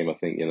the same. I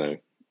think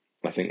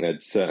they're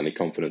certainly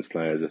confidence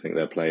players. I think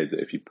they're players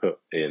that if you put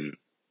in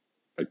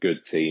a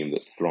good team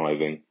that's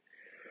thriving,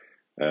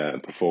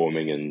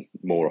 performing, and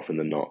more often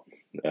than not,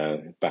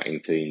 batting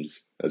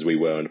teams as we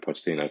were under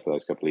Pochettino for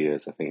those couple of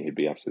years, I think he'd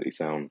be absolutely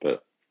sound.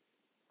 But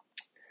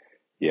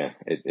yeah,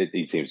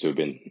 he seems to have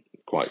been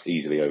quite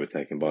easily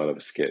overtaken by Oliver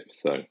Skipp.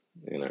 So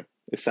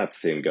it's sad to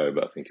see him go,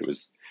 but I think it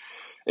was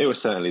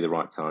certainly the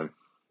right time.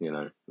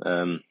 And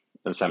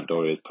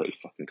Sampdoria is a pretty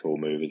fucking cool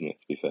move, isn't it?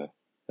 To be fair.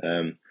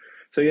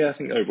 So yeah, I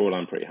think overall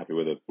I'm pretty happy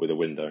with a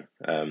window.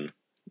 In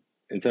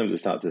terms of the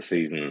start to the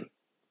season,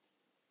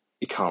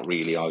 you can't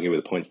really argue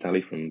with the points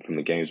tally from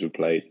the games we've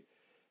played.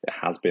 It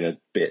has been a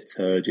bit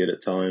turgid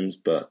at times,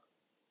 but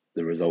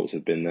the results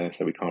have been there,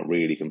 so we can't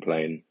really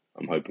complain.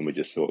 I'm hoping we're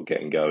just sort of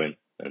getting going,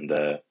 and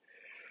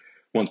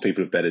once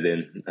people have bedded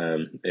in,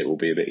 it will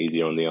be a bit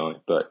easier on the eye.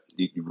 But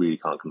you really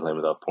can't complain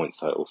with our points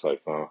total so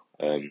far.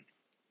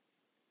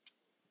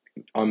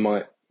 I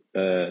might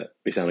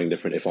be sounding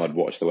different if I'd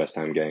watched the West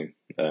Ham game.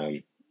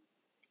 I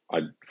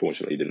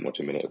fortunately didn't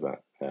watch a minute of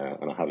that,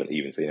 and I haven't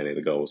even seen any of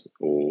the goals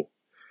or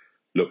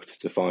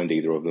looked to find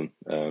either of them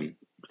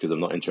because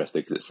I'm not interested,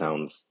 because it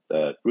sounds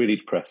really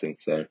depressing.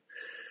 So,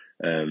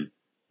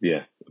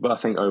 yeah. But I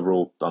think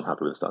overall, I'm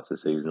happy with the start of the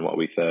season. What are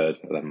we, third?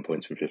 11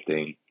 points from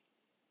 15.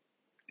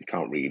 You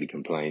can't really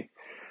complain,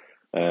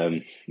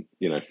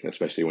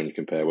 especially when you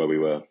compare where we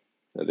were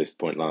at this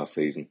point last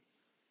season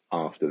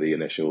after the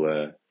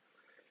initial,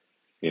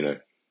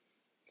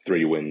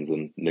 3 wins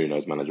and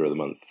Nuno's manager of the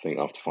month. I think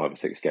after 5 or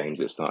 6 games,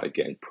 it started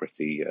getting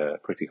pretty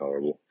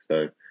horrible.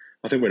 So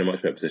I think we're in a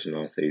much better position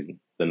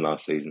than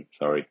last season.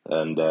 Sorry.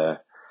 And, I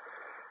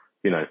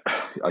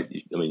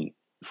mean,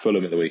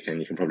 Fulham at the weekend,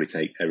 you can probably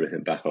take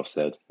everything back off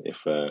said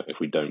if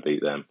we don't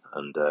beat them.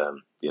 And,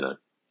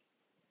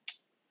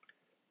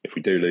 if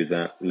we do lose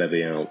that,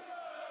 Levy out,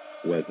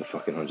 where's the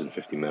fucking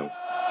 150 mil?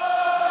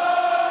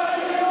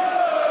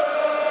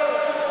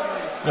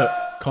 Look,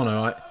 Connor,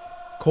 right?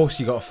 Of course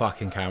you got a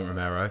fucking count,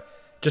 Romero.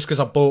 Just because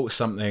I bought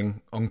something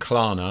on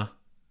Klarna,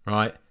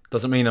 right,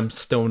 doesn't mean I'm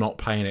still not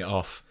paying it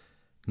off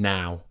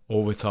now,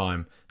 all the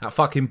time. That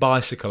fucking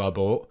bicycle I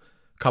bought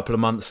a couple of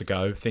months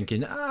ago,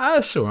 thinking,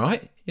 that's all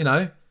right,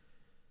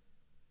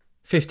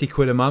 50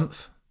 quid a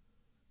month,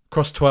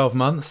 across 12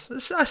 months,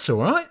 that's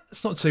all right,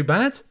 it's not too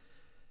bad.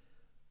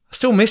 I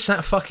still miss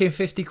that fucking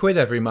 50 quid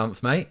every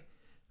month, mate,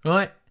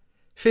 right?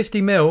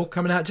 50 mil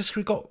coming out just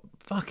because we got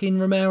fucking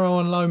Romero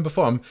on loan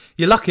before.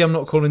 You're lucky I'm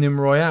not calling him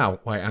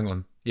Royale. Wait, hang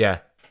on. Yeah,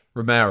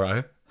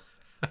 Romero.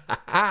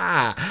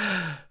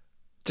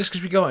 Just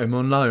because we got him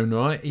on loan,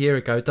 right, a year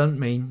ago, doesn't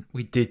mean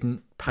we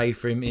didn't pay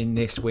for him in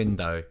this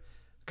window.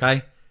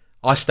 Okay?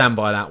 I stand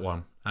by that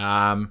one.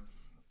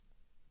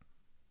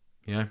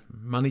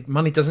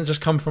 Money doesn't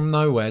just come from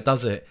nowhere,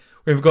 does it?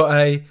 We've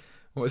got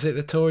what is it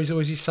the Tories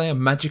always used to say? A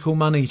magical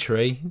money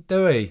tree.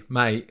 Do we,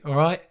 mate? All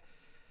right?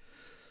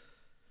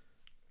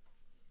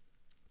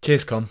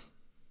 Cheers, Con.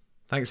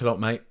 Thanks a lot,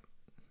 mate.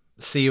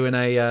 See you in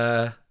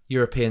a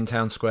European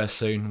town square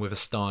soon with a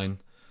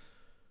stein.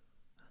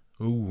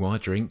 Ooh, I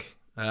drink.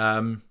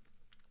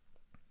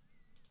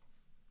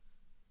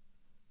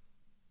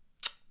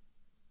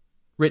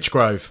 Rich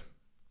Grove.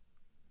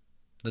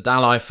 The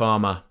Dalai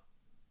Farmer.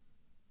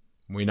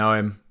 We know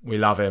him. We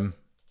love him.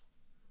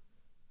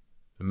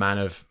 A man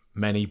of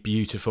many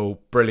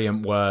beautiful,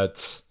 brilliant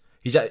words.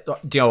 Do you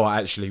know what,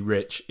 actually,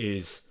 Rich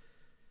is...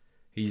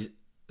 He's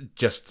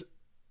just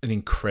an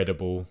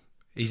incredible...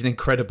 He's an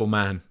incredible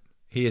man.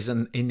 He is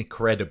an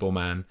incredible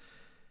man.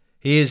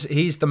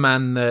 He's the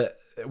man that,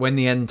 when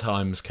the end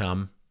times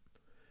come,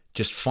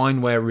 just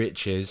find where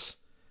Rich is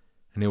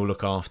and he'll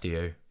look after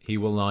you.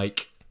 He'll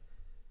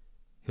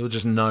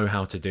just know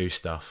how to do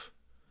stuff.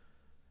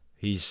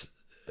 He's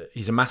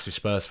a massive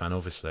Spurs fan,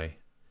 obviously.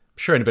 I'm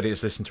sure anybody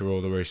that's listened to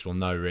Rule the Roost will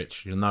know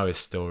Rich. You'll know his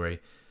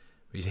story.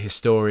 He's a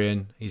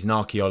historian. He's an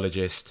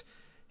archaeologist.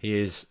 He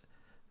is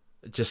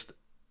just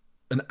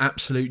an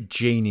absolute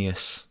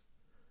genius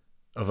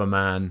of a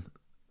man.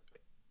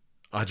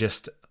 I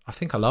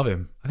think I love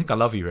him. I think I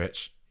love you,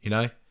 Rich,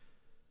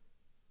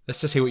 Let's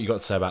just hear what you got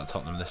to say about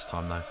Tottenham this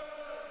time, though.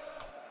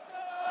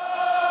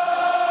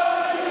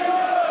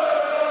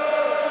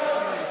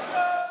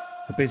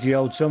 A busy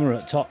old summer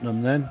at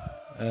Tottenham then.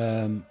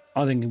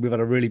 I think we've had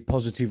a really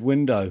positive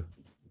window.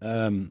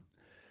 Been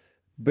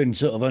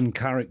sort of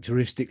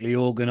uncharacteristically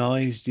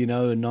organised,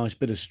 a nice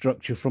bit of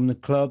structure from the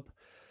club.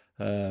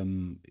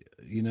 We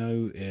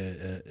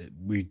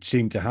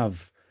seem to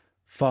have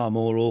far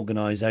more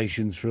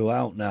organisation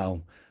throughout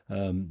now.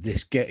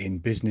 This getting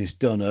business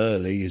done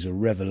early is a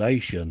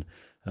revelation.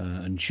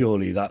 And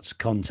surely that's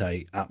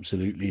Conte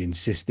absolutely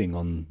insisting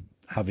on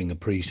having a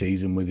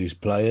pre-season with his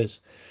players.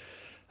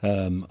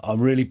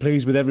 I'm really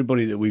pleased with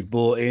everybody that we've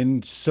brought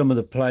in. Some of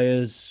the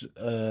players,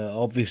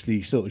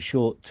 obviously sort of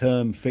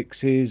short-term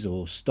fixes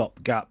or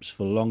stop gaps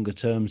for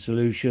longer-term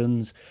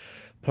solutions.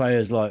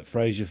 Players like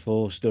Fraser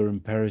Forster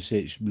and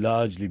Perisic,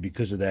 largely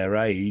because of their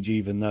age,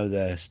 even though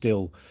they're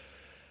still,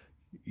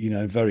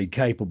 very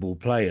capable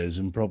players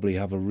and probably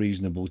have a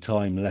reasonable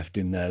time left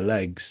in their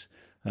legs.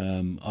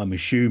 I'm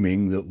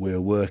assuming that we're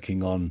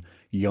working on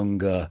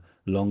younger,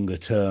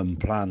 longer-term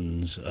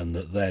plans and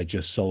that they're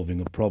just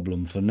solving a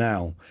problem for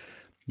now.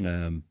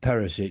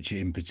 Perisic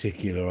in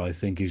particular, I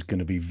think, is going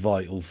to be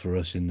vital for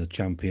us in the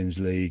Champions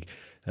League,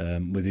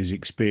 with his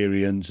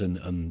experience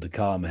and the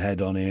calm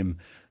head on him,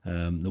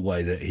 the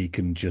way that he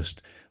can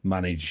just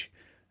manage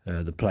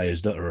the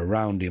players that are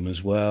around him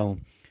as well.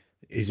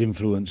 His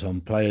influence on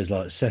players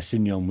like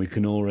Sessegnon, we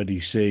can already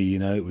see,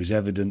 it was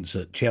evidence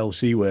at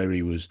Chelsea where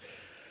he was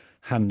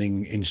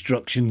handing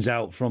instructions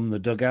out from the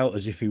dugout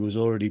as if he was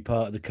already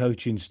part of the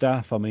coaching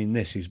staff. I mean,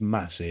 this is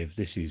massive.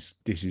 This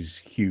is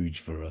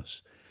huge for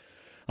us.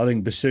 I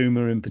think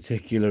Bissouma in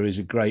particular is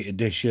a great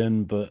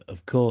addition, but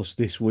of course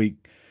this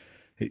week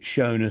it's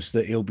shown us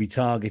that he'll be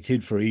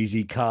targeted for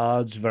easy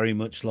cards, very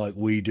much like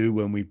we do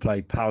when we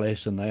play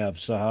Palace and they have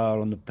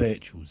Zaha on the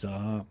pitch, or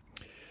Zaha.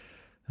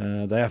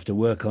 They have to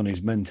work on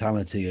his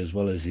mentality as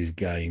well as his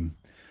game.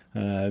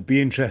 It'd be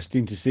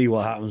interesting to see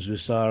what happens with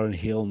Sarr and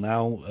Hill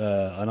now,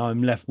 and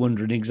I'm left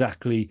wondering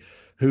exactly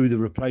who the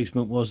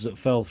replacement was that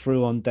fell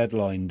through on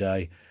deadline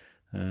day.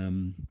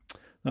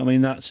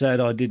 That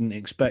said, I didn't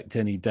expect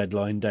any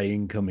deadline day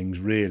incomings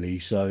really,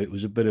 so it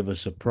was a bit of a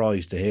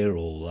surprise to hear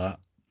all that.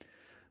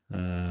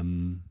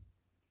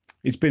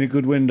 It's been a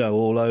good window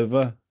all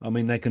over.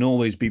 They can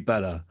always be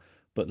better,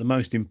 but the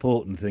most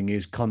important thing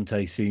is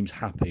Conte seems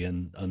happy,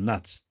 and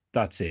that's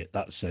it.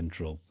 That's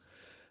central.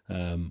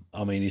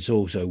 It's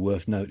also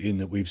worth noting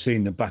that we've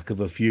seen the back of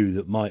a few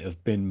that might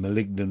have been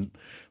malignant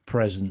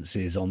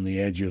presences on the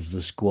edge of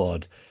the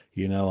squad.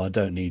 I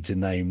don't need to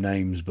name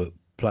names, but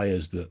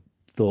players that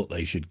thought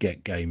they should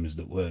get games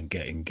that weren't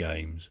getting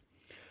games.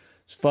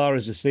 As far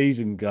as the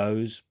season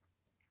goes,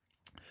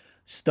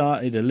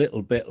 started a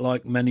little bit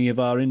like many of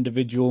our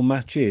individual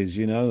matches,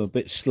 a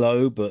bit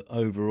slow, but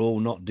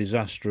overall not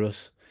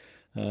disastrous.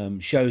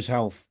 Shows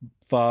how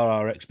far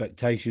our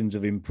expectations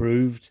have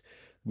improved.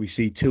 We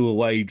see 2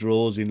 away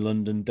draws in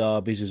London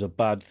derbies as a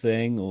bad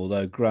thing,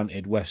 although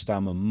granted West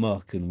Ham are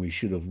muck and we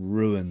should have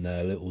ruined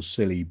their little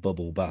silly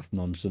bubble bath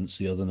nonsense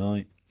the other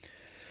night.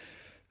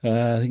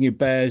 I think it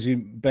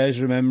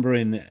bears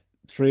remembering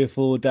 3 or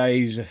 4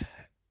 days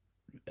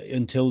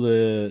until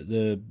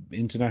the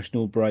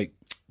international break.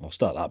 I'll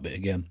start that bit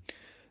again. I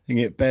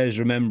think it bears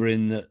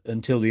remembering that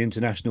until the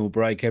international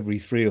break, every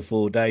 3 or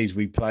 4 days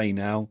we play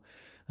now.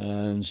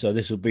 So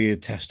this will be a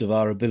test of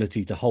our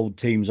ability to hold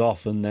teams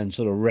off and then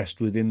sort of rest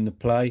within the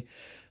play.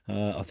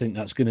 I think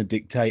that's going to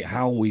dictate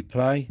how we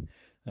play.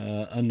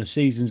 And the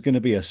season's going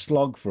to be a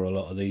slog for a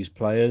lot of these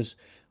players.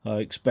 I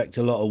expect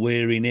a lot of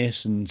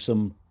weariness and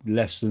some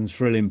less than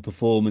thrilling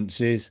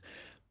performances.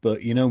 But,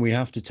 we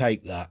have to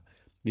take that.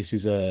 This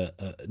is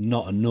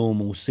not a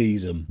normal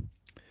season.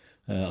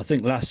 I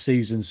think last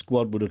season's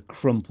squad would have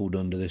crumpled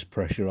under this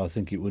pressure. I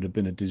think it would have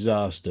been a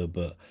disaster.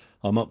 But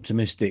I'm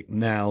optimistic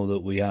now that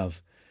we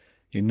have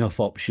enough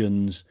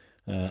options,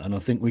 and I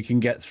think we can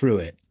get through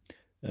it,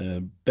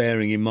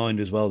 bearing in mind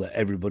as well that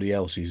everybody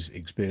else is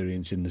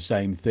experiencing the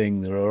same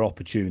thing. There are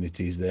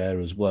opportunities there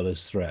as well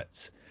as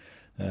threats.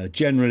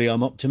 Generally,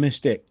 I'm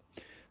optimistic.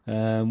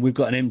 We've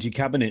got an empty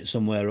cabinet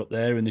somewhere up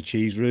there in the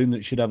cheese room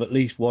that should have at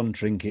least one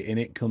trinket in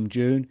it come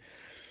June.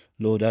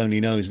 Lord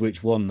only knows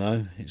which one,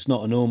 though. It's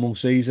not a normal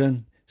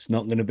season. It's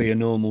not going to be a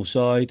normal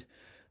side.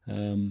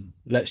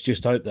 Let's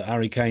just hope that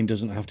Harry Kane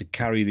doesn't have to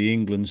carry the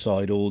England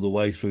side all the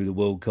way through the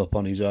World Cup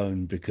on his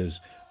own, because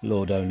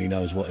Lord only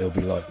knows what he'll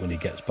be like when he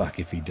gets back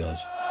if he does.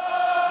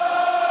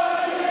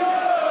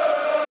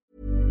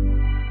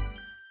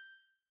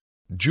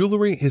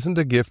 Jewelry isn't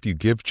a gift you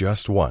give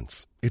just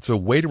once. It's a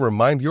way to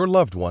remind your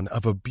loved one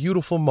of a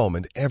beautiful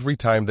moment every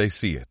time they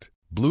see it.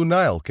 Blue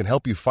Nile can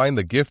help you find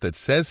the gift that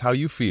says how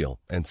you feel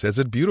and says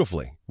it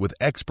beautifully, with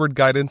expert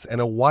guidance and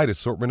a wide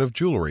assortment of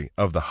jewelry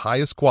of the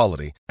highest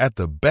quality at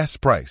the best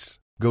price.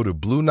 Go to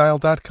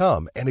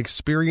BlueNile.com and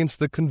experience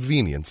the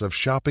convenience of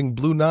shopping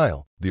Blue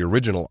Nile, the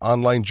original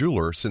online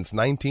jeweler since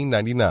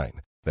 1999.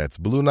 That's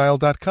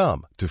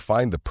BlueNile.com to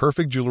find the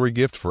perfect jewelry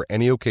gift for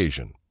any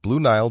occasion.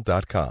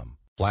 BlueNile.com.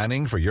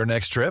 Planning for your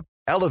next trip?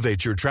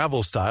 Elevate your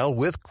travel style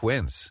with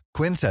Quince.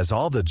 Quince has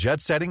all the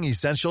jet-setting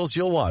essentials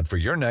you'll want for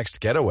your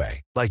next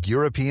getaway, like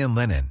European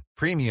linen,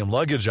 premium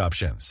luggage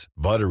options,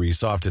 buttery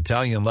soft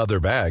Italian leather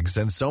bags,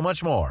 and so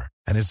much more.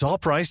 And it's all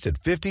priced at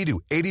 50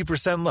 to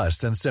 80% less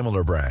than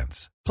similar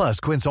brands. Plus,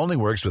 Quince only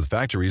works with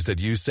factories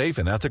that use safe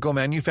and ethical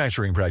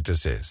manufacturing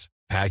practices.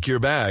 Pack your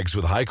bags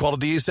with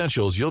high-quality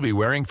essentials you'll be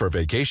wearing for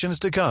vacations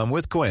to come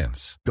with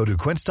Quince. Go to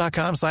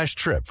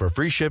quince.com/trip for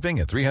free shipping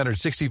and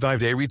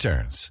 365-day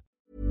returns.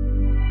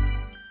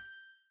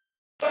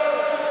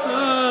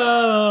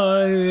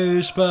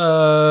 Oh,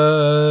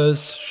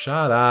 Spurs,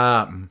 shut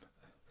up.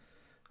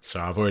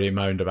 Sorry, I've already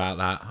moaned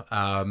about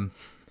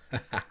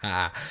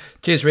that.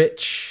 Cheers,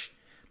 Rich.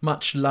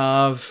 Much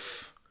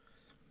love.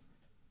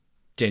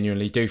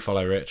 Genuinely do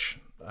follow Rich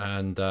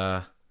and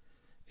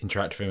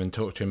interact with him and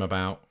talk to him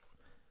about...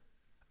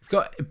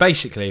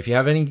 Basically, if you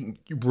have any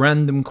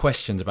random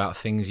questions about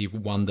things you've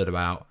wondered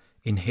about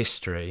in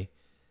history,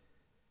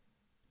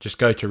 just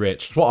go to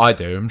Rich. It's what I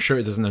do. I'm sure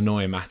it doesn't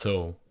annoy him at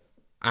all.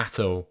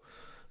 But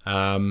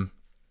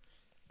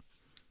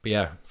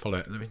yeah, follow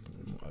it.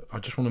 I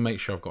just want to make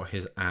sure I've got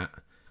his @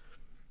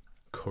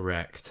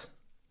 correct.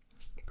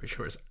 Pretty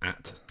sure it's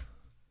 @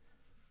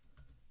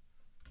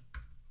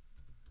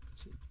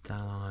 is it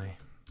Dalai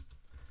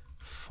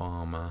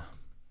Farmer.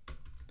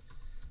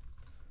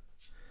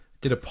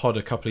 Did a pod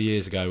a couple of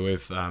years ago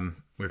with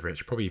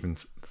Rich, probably even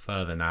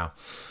further now,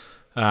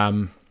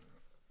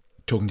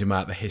 talking to him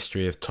about the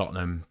history of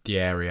Tottenham, the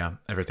area,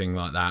 everything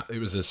like that. It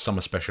was a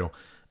summer special.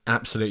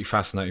 Absolutely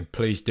fascinating.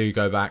 Please do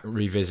go back,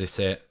 revisit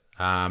it,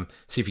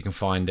 see if you can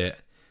find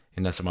it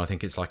in there somewhere. I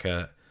think it's like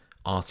a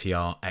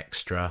RTR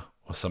extra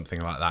or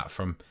something like that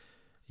from,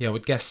 I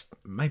would guess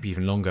maybe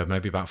even longer,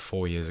 maybe about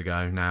 4 years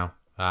ago now.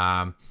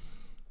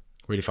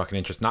 Really fucking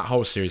interesting. That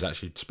whole series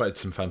actually spoke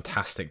to some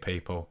fantastic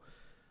people.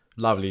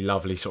 Lovely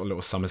sort of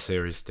little summer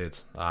series did.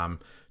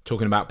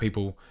 Talking about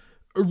people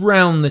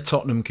around the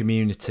Tottenham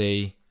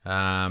community,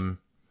 the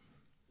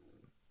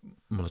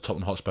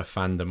Tottenham Hotspur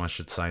fandom, I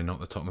should say, not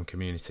the Tottenham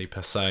community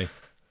per se.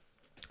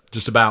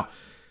 Just about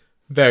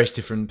various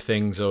different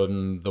things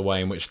on the way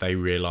in which they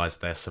realise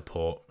their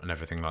support and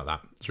everything like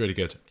that. It's really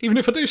good. Even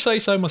if I do say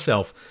so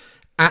myself.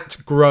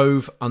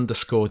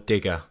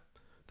 @Grove_Digger.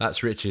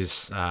 That's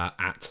Rich's @.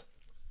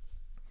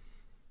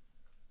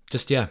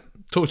 Just,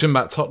 talk to him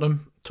about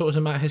Tottenham. Talk to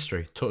him about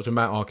history. Talk to him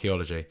about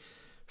archaeology.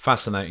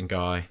 Fascinating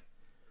guy.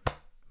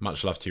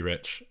 Much love to you,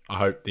 Rich. I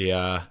hope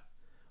the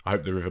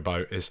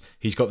riverboat is...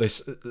 He's got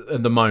this...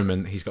 At the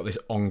moment, he's got this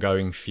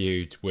ongoing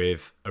feud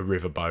with a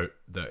riverboat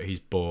that he's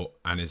bought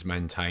and is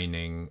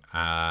maintaining,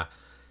 and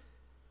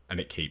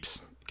it keeps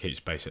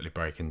basically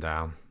breaking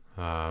down.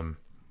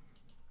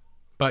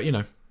 But,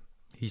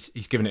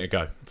 he's giving it a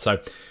go. So,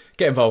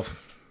 get involved.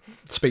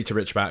 Speak to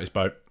Rich about his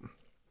boat.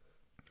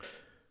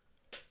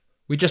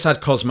 We just had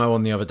Cosmo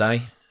on the other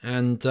day,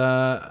 and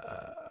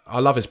I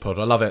love his pod.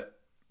 I love it.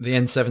 The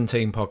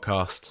N17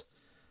 podcast.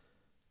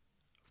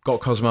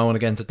 Got Cosmo on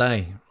again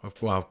today.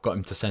 I've got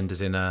him to send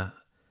us in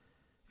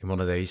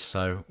one of these,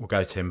 so we'll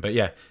go to him. But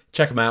yeah,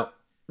 check him out.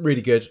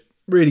 Really good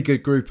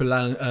group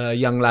of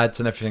young lads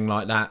and everything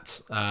like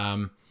that.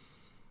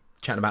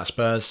 Chatting about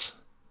Spurs.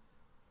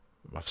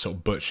 I've sort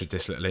of butchered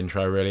this little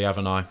intro, really,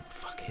 haven't I?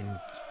 Fucking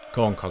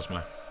go on,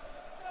 Cosmo.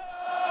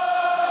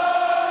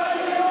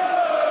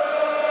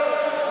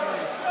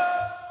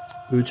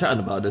 We were chatting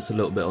about this a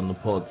little bit on the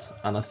pod,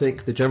 and I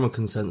think the general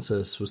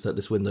consensus was that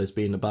this window's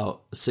been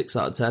about a 6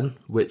 out of 10,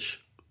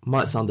 which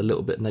might sound a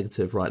little bit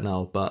negative right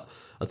now, but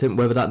I think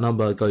whether that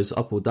number goes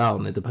up or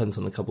down, it depends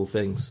on a couple of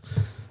things.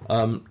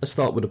 Let's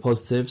start with the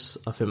positives.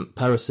 I think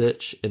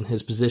Perisic, in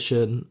his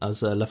position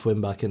as a left wing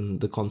back in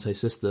the Conte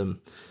system,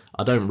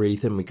 I don't really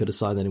think we could have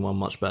signed anyone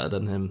much better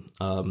than him.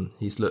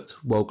 He's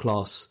looked world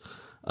class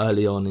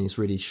early on, and he's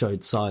really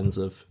showed signs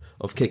of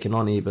kicking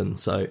on even,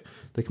 so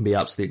there can be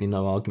absolutely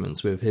no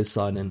arguments with his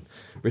signing.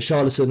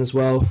 Richarlison as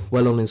well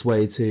on his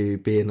way to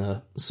being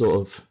a sort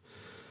of,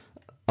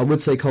 I would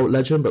say cult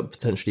legend, but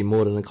potentially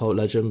more than a cult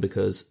legend,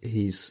 because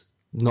he's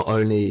not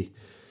only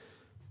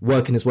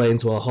working his way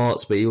into our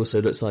hearts, but he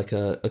also looks like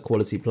a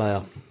quality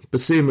player.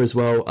 Basuma as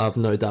well, I have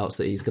no doubts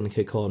that he's going to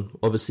kick on.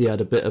 Obviously, he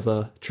had a bit of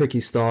a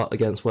tricky start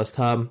against West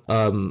Ham,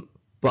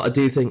 but I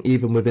do think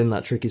even within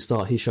that tricky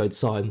start, he showed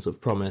signs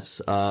of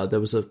promise. There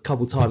was a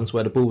couple times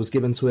where the ball was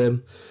given to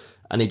him,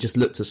 and he just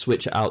looked to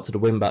switch it out to the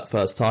wing-back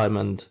first time,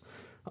 and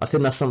I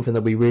think that's something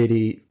that we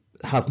really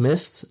have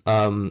missed.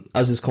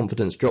 As his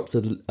confidence dropped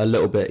a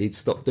little bit, he'd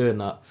stopped doing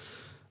that.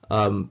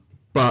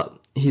 But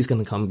he's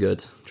going to come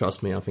good.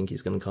 Trust me, I think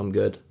he's going to come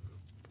good.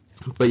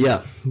 But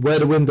yeah, where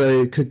the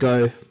window could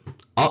go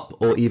up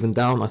or even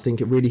down, I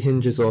think it really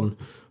hinges on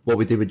what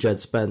we do with Jed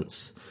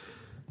Spence.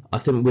 I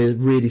think we're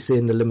really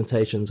seeing the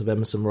limitations of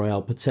Emerson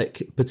Royale,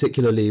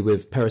 particularly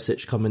with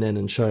Perisic coming in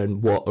and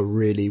showing what a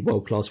really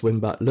world-class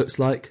wing-back looks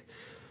like.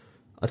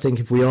 I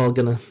think if we are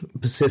going to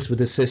persist with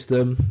this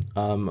system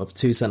of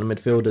two centre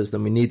midfielders,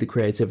 then we need the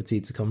creativity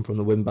to come from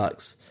the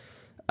wing-backs.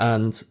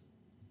 And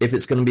if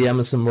it's going to be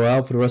Emerson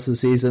Royale for the rest of the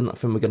season, I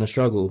think we're going to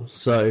struggle.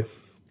 So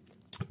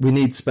we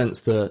need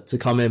Spence to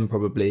come in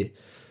probably.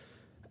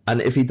 And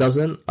if he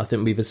doesn't, I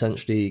think we've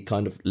essentially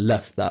kind of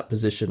left that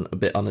position a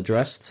bit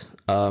unaddressed.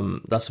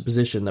 That's a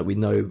position that we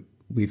know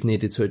we've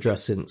needed to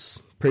address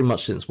pretty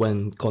much since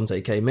when Conte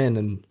came in,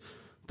 and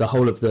the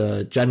whole of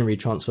the January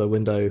transfer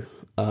window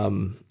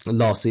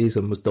last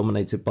season was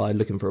dominated by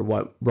looking for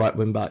a right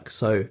wing back.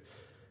 So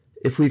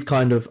if we've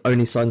kind of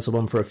only signed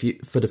someone for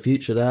the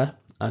future there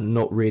and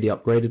not really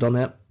upgraded on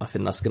it, I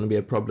think that's going to be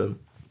a problem.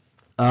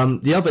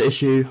 The other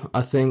issue,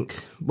 I think,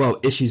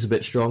 issue's a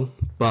bit strong,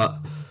 but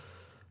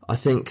I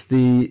think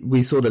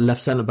we saw that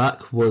left centre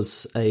back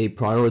was a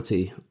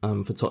priority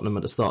for Tottenham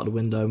at the start of the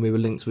window, and we were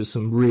linked with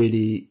some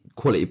really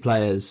quality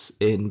players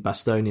in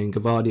Bastoni and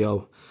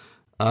Gvardiol.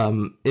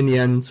 In the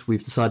end,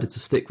 we've decided to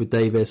stick with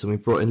Davis, and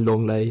we've brought in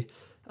Longley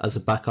as a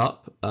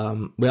backup.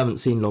 We haven't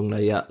seen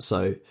Longley yet,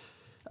 so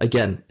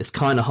again, it's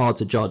kind of hard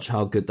to judge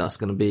how good that's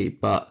going to be,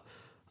 but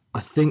I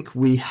think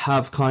we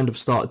have kind of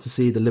started to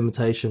see the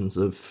limitations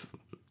of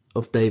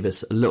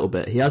Davis a little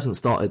bit. He hasn't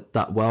started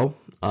that well,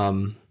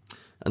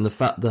 and the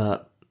fact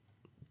that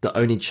the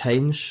only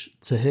change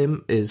to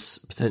him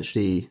is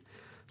potentially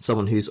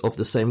someone who's of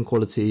the same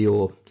quality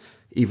or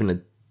even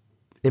an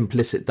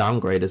implicit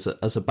downgrade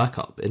as a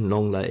backup in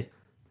Longley,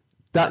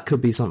 that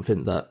could be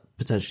something that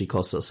potentially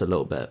costs us a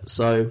little bit.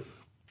 So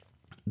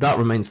that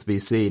remains to be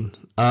seen.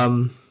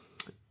 I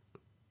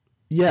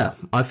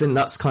think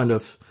that's kind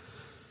of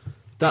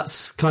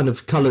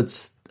coloured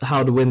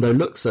how the window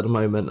looks at the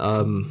moment.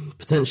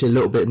 Potentially a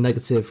little bit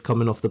negative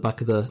coming off the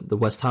back of the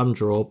West Ham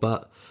draw,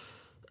 but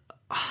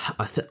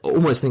I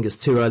almost think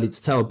it's too early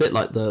to tell, a bit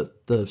like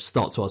the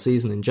start to our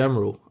season in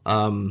general.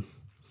 I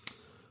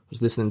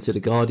was listening to the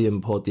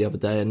Guardian pod the other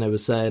day, and they were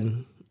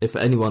saying if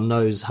anyone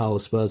knows how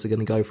Spurs are going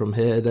to go from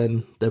here,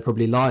 then they're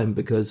probably lying,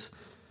 because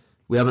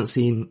we haven't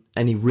seen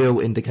any real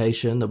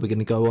indication that we're going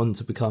to go on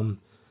to become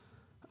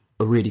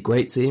a really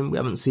great team. We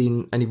haven't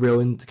seen any real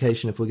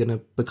indication if we're going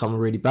to become a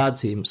really bad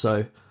team.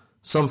 So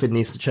something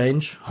needs to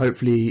change.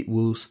 Hopefully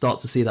we'll start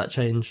to see that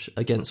change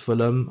against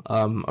Fulham.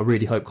 I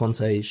really hope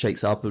Conte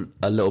shakes it up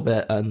a little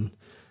bit and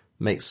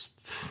makes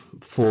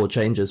 4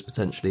 changes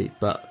potentially.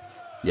 But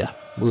yeah,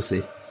 we'll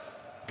see.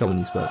 Come on,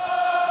 you Spurs.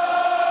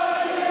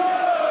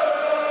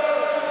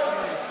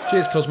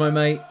 Cheers, Cosmo,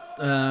 mate.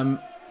 I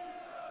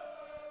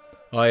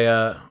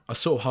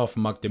sort of half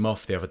mugged him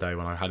off the other day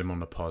when I had him on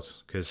the pod,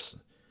 because,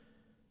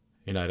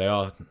 you know, they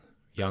are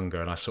younger,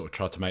 and I sort of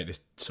tried to make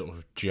this sort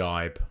of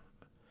jibe.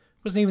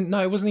 It wasn't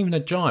even a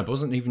jibe. I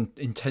wasn't even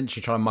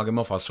intentionally trying to mug him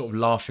off. I was sort of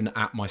laughing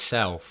at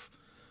myself,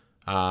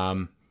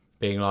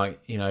 being like,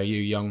 you know, you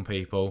young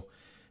people,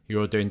 you're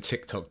all doing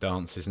TikTok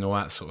dances and all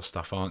that sort of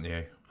stuff, aren't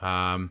you?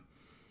 And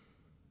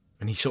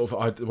he sort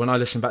of, when I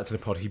listened back to the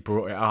pod, he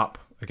brought it up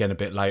again a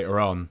bit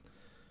later on.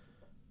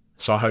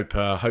 So I hope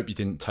you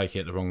didn't take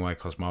it the wrong way,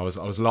 Cosmo. I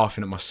was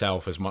laughing at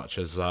myself as much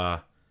as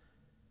I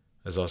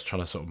was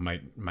trying to sort of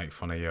make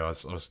fun of you. I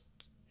was,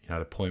 you know,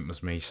 the point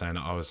was me saying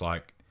that I was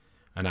like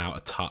an out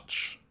of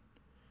touch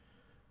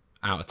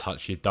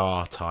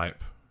Yadar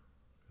type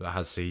that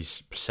has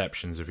these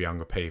perceptions of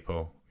younger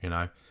people, you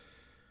know.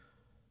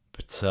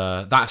 But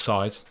that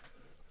aside,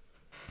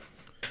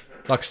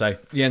 like I say,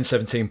 the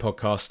N17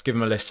 podcast, give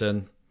them a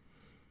listen.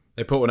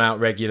 They put one out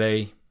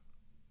regularly.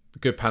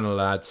 Good panel of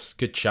lads,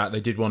 good chat. They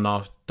did one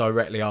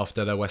directly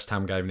after the West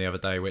Ham game the other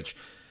day, which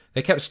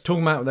they kept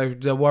talking about.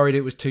 They're worried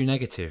it was too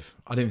negative.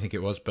 I didn't think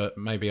it was, but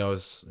maybe I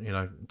was, you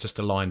know, just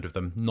aligned with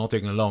them,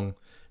 nodding along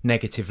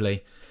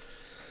negatively.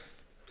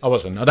 I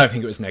wasn't. I don't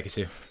think it was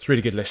negative. It's a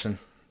really good listen.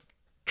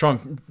 Try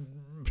and,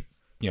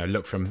 you know,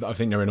 look from. I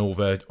think they're in all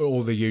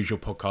the usual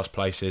podcast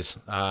places.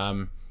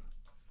 So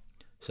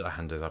their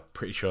handle is, I'm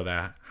pretty sure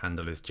their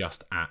handle is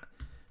just at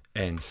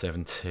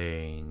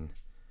N17.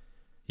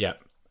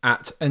 Yep,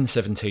 at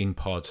N17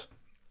 Pod.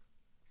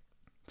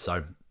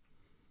 So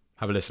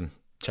have a listen,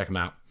 check them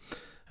out.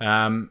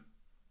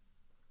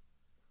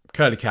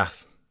 Curly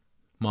Cath,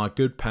 my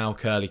good pal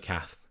Curly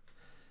Cath.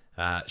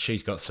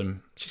 She's got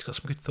some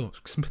good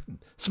thoughts,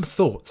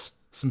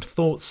 some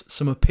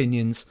some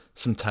opinions,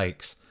 some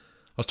takes.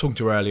 I was talking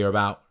to her earlier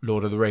about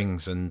Lord of the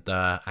Rings, and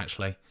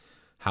actually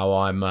how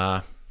I'm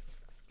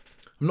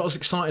not as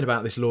excited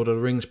about this Lord of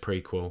the Rings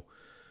prequel.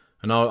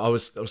 And I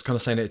was kind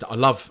of saying it. I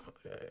love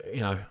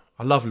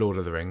Lord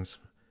of the Rings.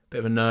 Bit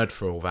of a nerd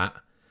for all that.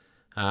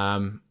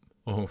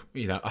 Or,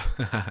 you know,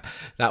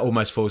 that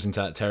almost falls into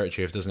that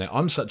territory of, doesn't it?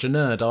 I'm such a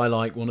nerd. I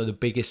like one of the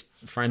biggest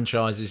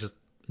franchises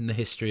in the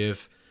history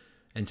of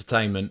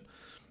entertainment.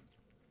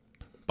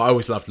 But I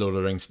always loved Lord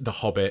of the Rings. The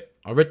Hobbit.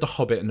 I read The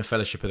Hobbit and The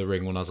Fellowship of the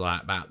Ring when I was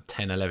like about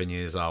 10, 11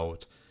 years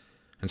old.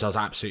 And so I was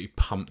absolutely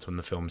pumped when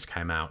the films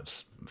came out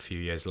just a few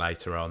years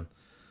later on.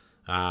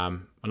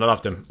 And I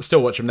loved them. I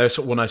still watch them. They're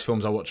sort of one of those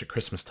films I watch at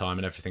Christmas time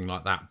and everything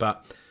like that.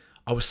 But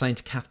I was saying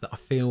to Kath that I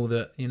feel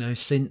that, you know,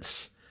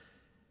 since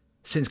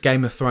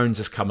Game of Thrones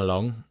has come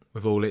along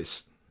with all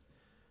its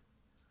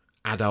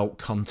adult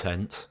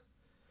content,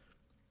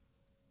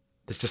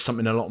 there's just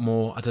something a lot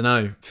more, I don't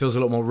know, feels a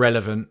lot more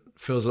relevant,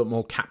 feels a lot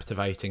more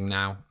captivating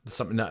now. There's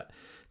something that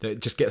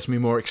just gets me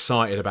more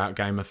excited about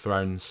Game of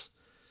Thrones.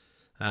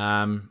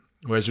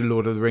 Whereas with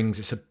Lord of the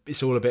Rings,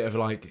 it's all a bit of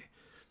like,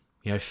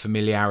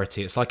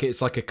 familiarity. It's like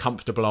a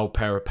comfortable old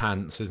pair of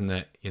pants, isn't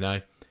it? You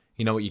know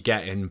what you're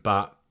getting,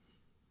 but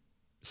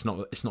it's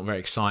not very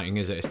exciting,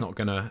 is it? It's not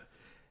gonna.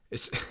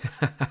 It's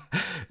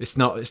it's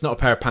not a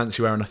pair of pants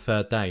you wear on a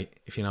third date,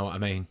 if you know what I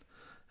mean.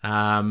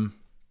 I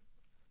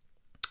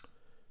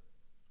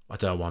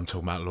don't know what I'm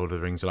talking about Lord of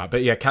the Rings a lot,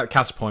 but yeah,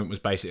 Kath's point was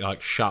basically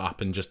like, shut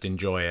up and just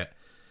enjoy it,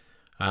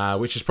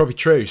 which is probably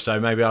true. So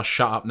maybe I'll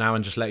shut up now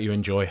and just let you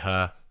enjoy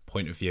her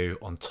point of view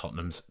on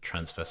Tottenham's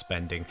transfer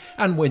spending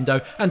and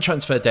window and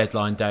transfer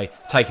deadline day.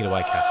 Take it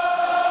away, Kath.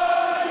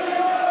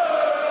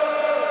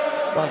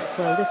 Right,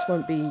 well, this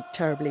won't be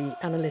terribly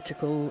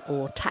analytical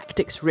or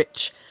tactics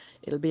rich.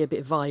 It'll be a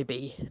bit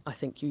vibey, I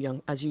think,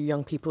 you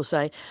young people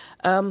say.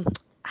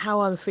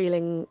 How I'm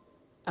feeling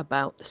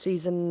about the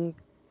season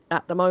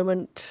at the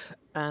moment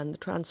and the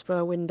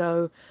transfer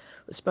window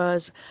with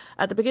Spurs.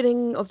 At the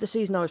beginning of the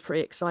season, I was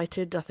pretty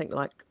excited, I think,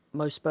 like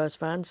most Spurs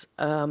fans.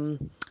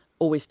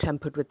 Always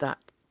tempered with that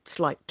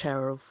slight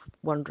terror of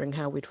wondering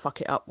how we'd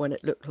fuck it up when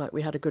it looked like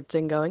we had a good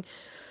thing going.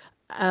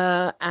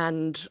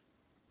 And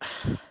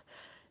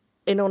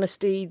in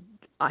honesty,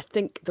 I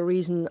think the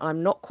reason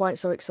I'm not quite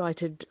so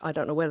excited, I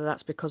don't know whether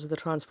that's because of the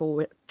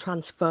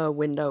transfer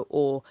window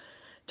or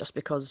just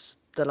because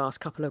the last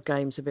couple of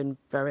games have been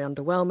very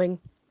underwhelming.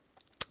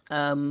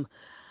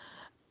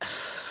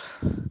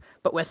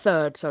 But we're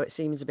third, so it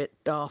seems a bit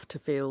daft to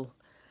feel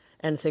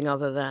anything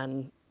other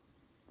than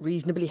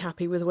reasonably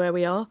happy with where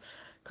we are,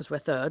 because we're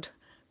third.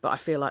 But I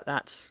feel like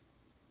that's,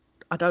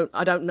 I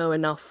don't know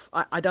enough.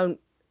 I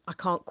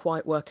can't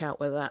quite work out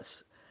whether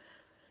that's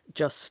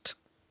just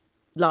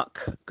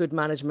luck, good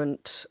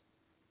management,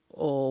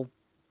 or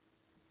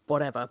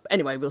whatever.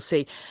 Anyway, we'll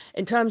see.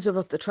 In terms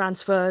of the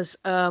transfers,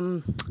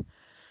 I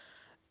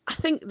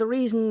think the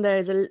reason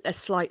there's a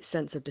slight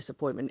sense of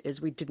disappointment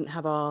is we didn't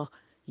have our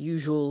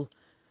usual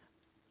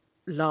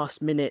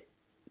last minute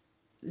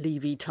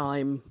Levy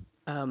time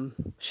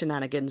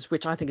shenanigans,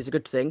 which I think is a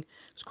good thing. It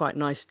was quite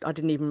nice. I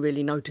didn't even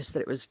really notice that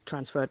it was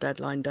transfer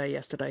deadline day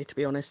yesterday, to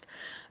be honest,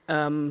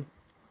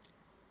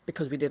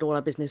 because we did all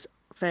our business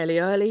fairly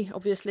early,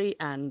 obviously,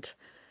 and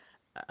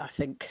I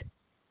think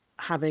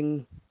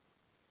having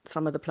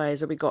some of the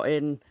players that we got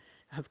in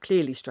have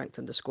clearly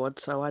strengthened the squad,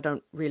 so I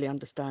don't really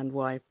understand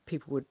why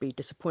people would be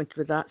disappointed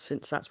with that,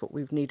 since that's what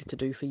we've needed to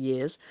do for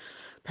years.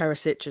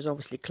 Perisic is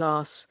obviously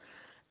class.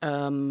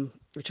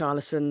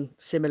 Richarlison,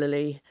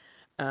 similarly,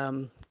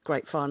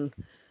 great fun,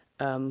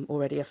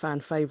 already a fan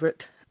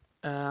favourite.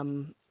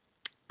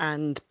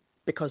 And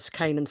because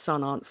Kane and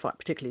Son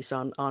particularly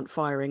Son, aren't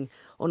firing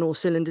on all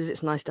cylinders,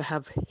 it's nice to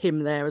have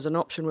him there as an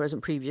option, whereas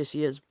in previous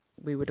years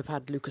we would have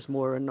had Lucas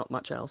Moura and not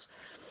much else.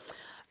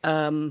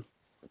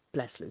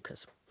 Bless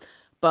Lucas.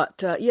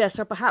 But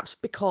so perhaps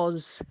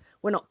because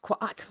we're not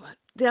quite...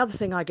 The other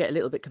thing I get a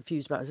little bit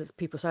confused about is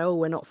people say,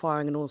 we're not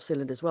firing on all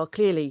cylinders. Well,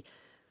 clearly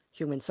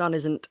Heung-min Son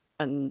isn't,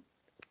 and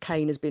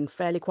Kane has been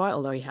fairly quiet,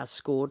 although he has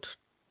scored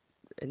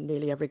in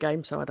nearly every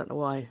game, so I don't know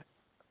why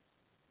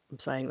I'm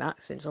saying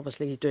that, since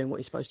obviously he's doing what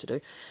he's supposed to do.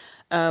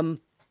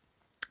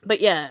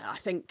 But yeah, I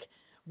think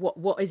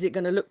what is it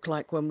going to look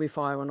like when we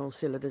fire on all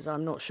cylinders?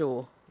 I'm not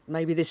sure.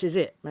 Maybe this is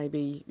it.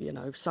 Maybe,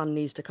 Son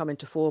needs to come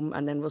into form,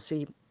 and then we'll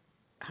see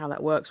how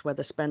that works,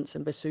 whether Spence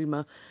and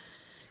Bissouma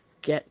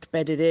get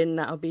bedded in.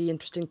 That'll be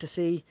interesting to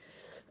see.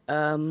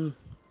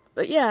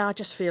 But yeah, I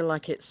just feel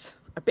like it's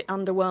a bit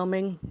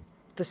underwhelming,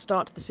 the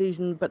start of the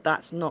season, but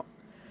that's not...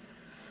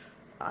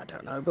 I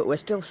don't know, but we're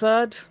still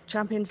third.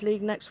 Champions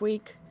League next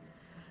week.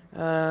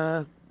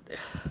 I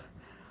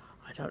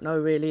don't know,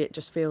 really. It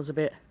just feels a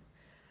bit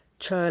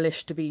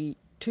churlish to be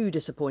too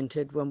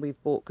disappointed when we've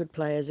bought good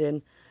players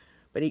in,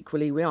 but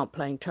equally we aren't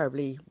playing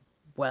terribly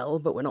well,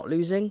 but we're not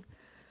losing.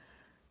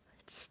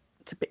 It's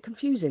a bit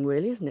confusing,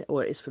 really, isn't it?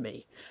 Or it is for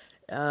me.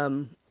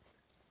 But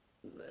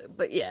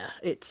yeah,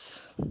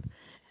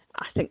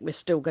 I think we're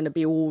still going to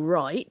be all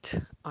right.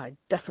 I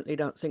definitely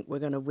don't think we're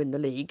going to win the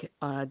league.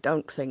 I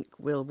don't think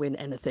we'll win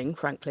anything,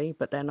 frankly,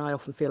 but then I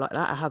often feel like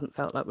that. I haven't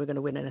felt like we're going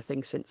to win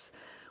anything since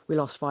we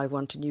lost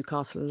 5-1 to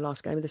Newcastle in the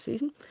last game of the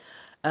season.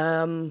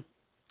 I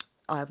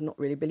have not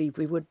really believed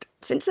we would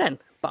since then,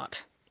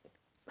 but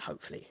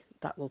hopefully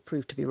that will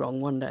prove to be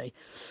wrong one day.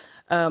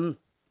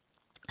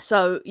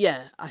 So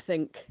yeah, I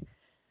think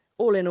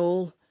all in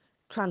all,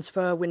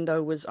 transfer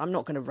window was... I'm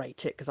not going to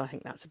rate it because I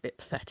think that's a bit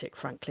pathetic,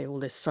 frankly, all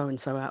this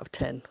so-and-so out of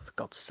 10, for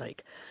God's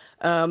sake.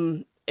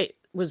 It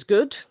was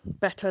good,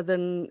 better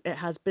than it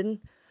has been.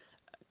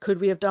 Could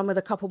we have done with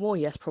a couple more?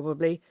 Yes,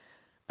 probably.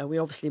 We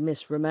obviously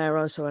missed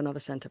Romero, so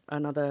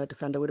another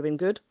defender would have been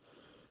good.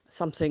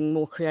 Something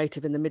more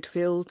creative in the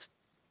midfield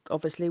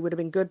obviously would have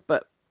been good,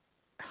 but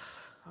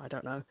I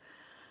don't know.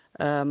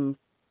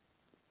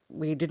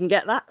 We didn't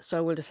get that,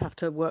 so we'll just have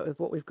to work with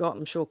what we've got.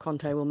 I'm sure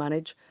Conte will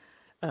manage.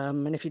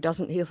 And if he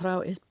doesn't, he'll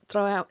throw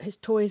out his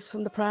toys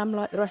from the pram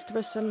like the rest of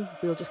us, and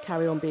we'll just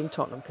carry on being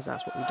Tottenham, because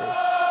that's what we do.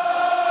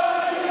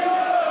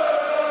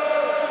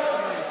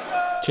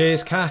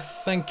 Cheers,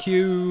 Kath. Thank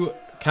you,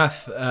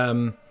 Kath.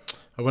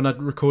 When I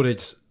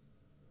recorded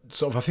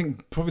sort of, I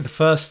think probably the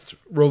first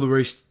Rule the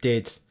Roost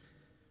did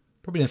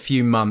probably in a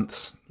few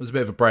months. It was a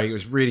bit of a break. It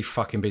was really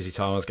fucking busy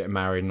time. I was getting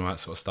married and all that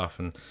sort of stuff,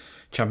 and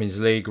Champions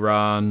League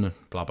run,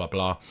 blah blah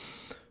blah.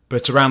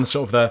 But around the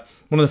sort of the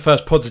one of the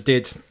first pods I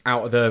did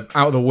out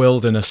of the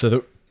wilderness. So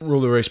the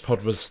Rule the Roost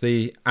pod was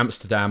the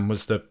Amsterdam,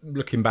 was the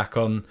looking back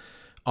on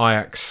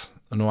Ajax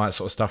and all that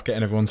sort of stuff,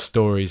 getting everyone's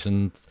stories.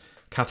 And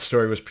Kath's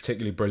story was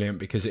particularly brilliant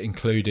because it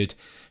included,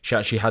 she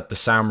actually had the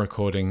sound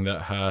recording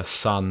that her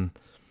son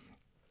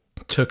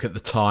took at the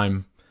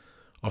time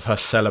of her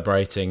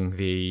celebrating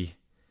the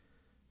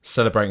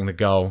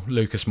goal,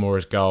 Lucas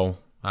Moura's goal.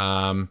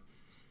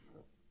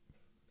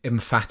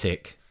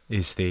 Emphatic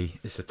is the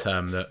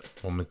term that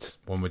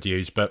one would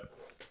use, but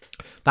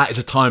that is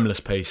a timeless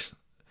piece.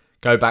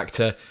 Go back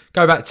to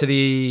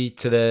the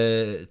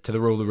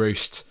Rule the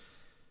Roost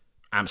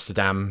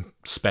Amsterdam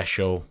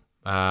special.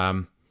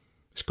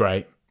 It's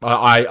great.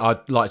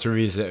 I'd like to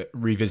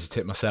revisit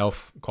it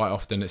myself quite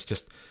often. It's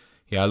just,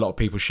 a lot of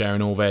people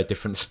sharing all their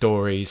different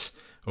stories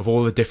of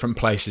all the different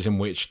places in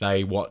which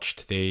they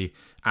watched the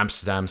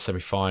Amsterdam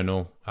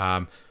semi-final,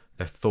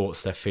 their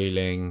thoughts, their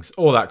feelings,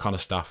 all that kind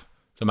of stuff.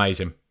 It's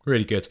amazing.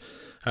 Really good.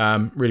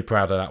 Really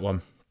proud of that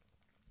one.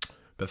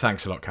 But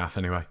thanks a lot, Kath,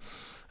 anyway.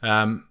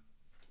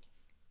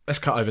 Let's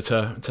cut over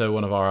to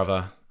one of our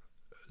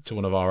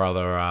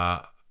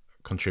other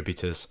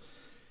contributors.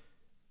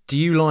 Do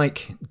you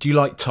like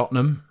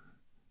Tottenham?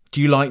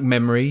 Do you like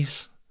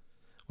memories?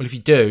 Well, if you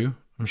do,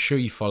 I'm sure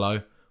you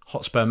follow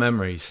Hotspur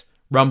Memories,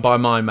 run by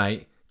my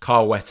mate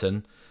Kyle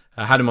Wetton.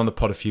 I had him on the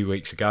pod a few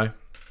weeks ago.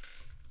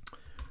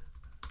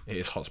 It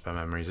is Hotspur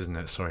Memories, isn't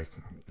it? Sorry,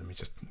 let me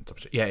just double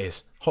check. Yeah, it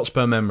is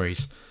Hotspur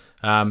Memories.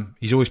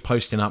 He's always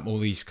posting up all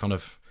these kind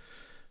of,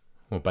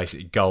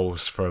 basically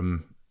goals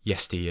from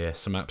yesteryear,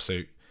 some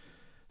absolute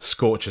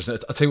scorchers. I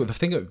tell you what, the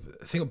thing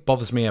that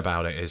bothers me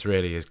about it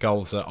is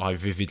goals that I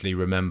vividly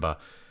remember.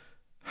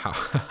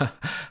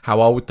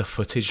 How old the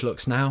footage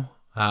looks now.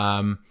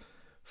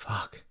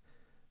 Fuck,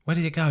 where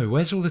did it go?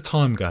 Where's all the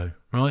time go?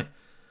 Right,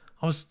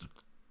 I was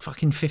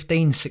fucking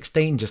 15,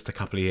 16 just a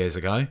couple of years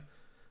ago.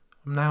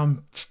 Now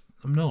I'm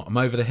not. I'm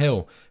over the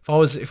hill.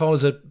 If I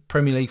was a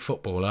Premier League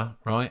footballer,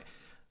 right?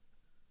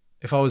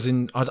 If I was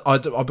I'd be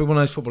one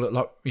of those footballers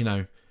like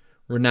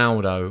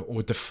Ronaldo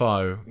or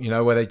Defoe,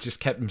 where they just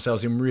kept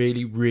themselves in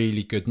really,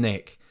 really good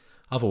nick.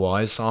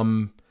 Otherwise,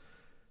 I'm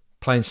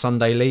playing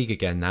Sunday League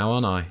again now,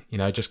 aren't I?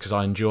 Just because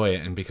I enjoy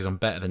it and because I'm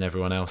better than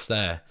everyone else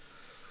there.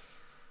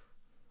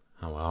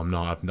 Oh, well, I'm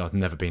not. I've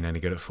never been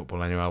any good at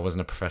football anyway. I wasn't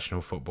a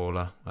professional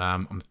footballer.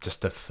 I'm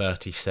just a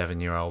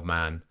 37-year-old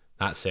man.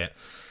 That's it.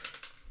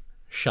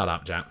 Shut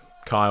up, Jack.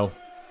 Kyle,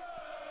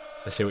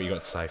 let's see what you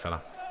got to say,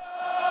 fella.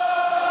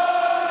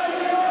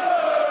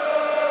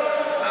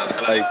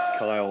 Hello,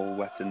 Kyle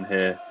Wetton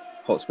here.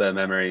 Hotspur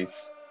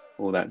Memories,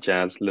 all that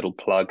jazz, little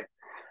plug.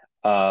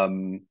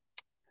 The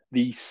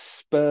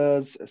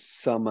Spurs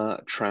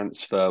summer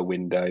transfer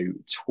window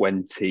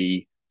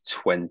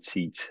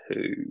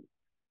 2022.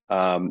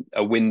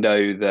 A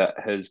window that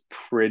has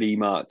pretty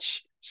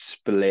much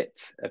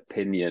split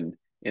opinion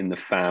in the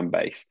fan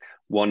base.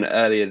 One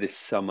earlier this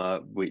summer,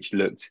 which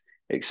looked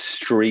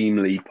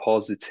extremely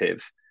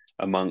positive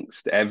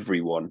amongst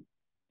everyone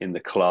in the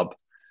club.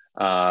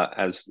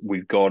 As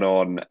we've gone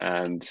on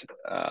and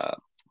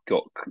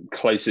got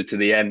closer to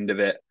the end of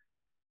it,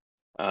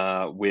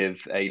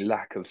 with a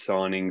lack of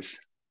signings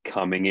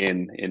coming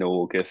in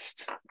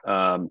August,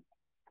 has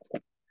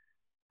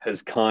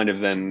kind of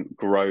then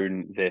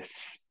grown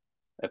this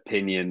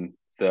opinion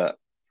that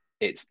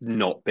it's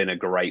not been a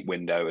great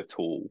window at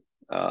all,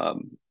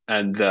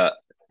 and that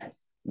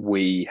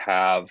we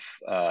have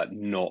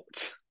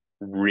not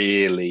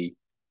really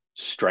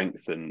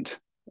strengthened,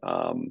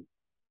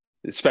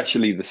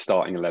 especially the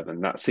starting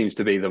 11. That seems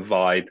to be the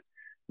vibe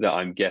that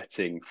I'm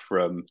getting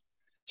from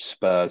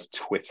Spurs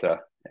Twitter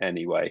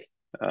anyway.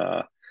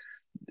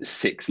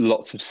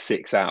 Lots of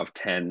 6 out of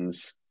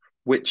 10s,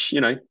 which,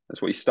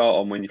 that's what you start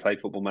on when you play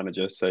Football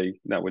Manager. So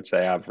that would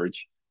say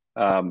average,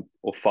 or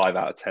 5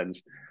 out of 10s.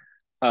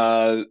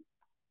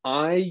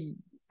 I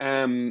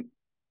am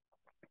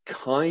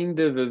kind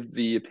of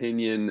the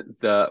opinion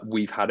that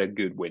we've had a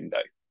good window.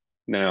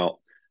 Now,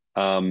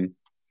 I'm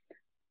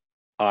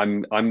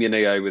going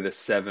to go with a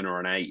 7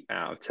 or an 8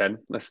 out of 10.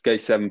 Let's go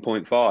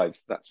 7.5.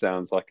 That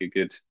sounds like a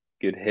good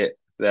hit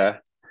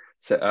there.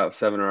 Set out of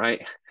 7 or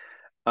 8.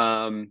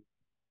 And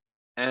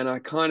I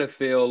kind of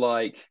feel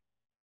like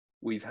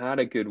we've had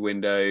a good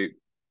window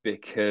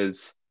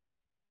because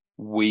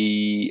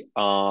we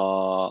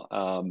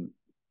are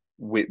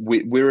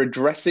we're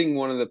addressing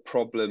one of the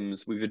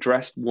problems. We've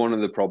addressed one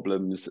of the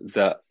problems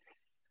that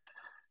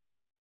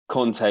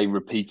Conte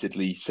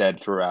repeatedly said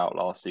throughout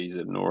last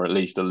season, or at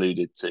least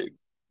alluded to,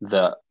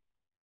 that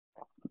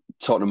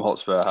Tottenham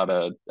Hotspur had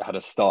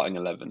a starting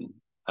 11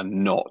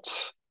 and not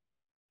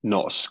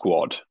a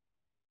squad.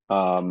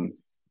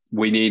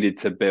 We needed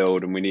to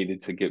build and we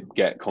needed to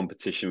get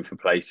competition for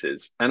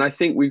places, and I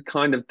think we've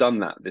kind of done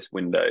that this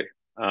window.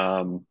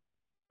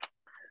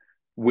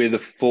 We're the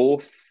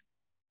 4th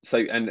So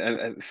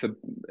and for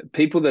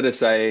people that are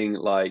saying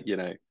like,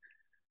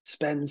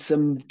 spend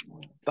some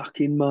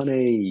fucking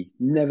money,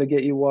 never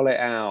get your wallet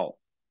out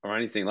or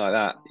anything like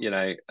that,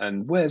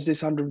 and where's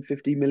this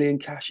 150 million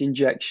cash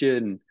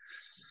injection?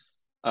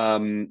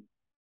 We're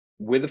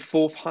the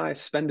fourth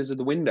highest spenders of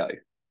the window.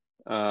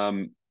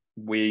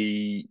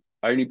 We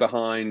only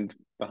behind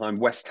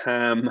West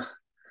Ham,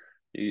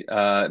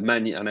 I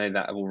know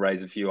that will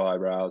raise a few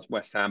eyebrows.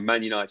 West Ham,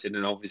 Man United,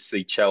 and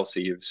obviously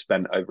Chelsea have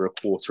spent over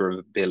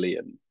 £250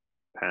 million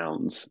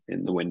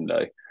in the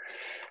window.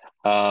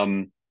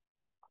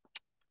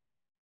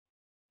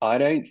 I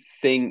don't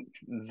think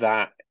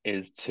that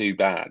is too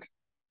bad.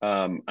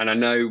 And I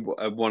know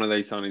one of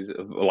those signings,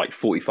 like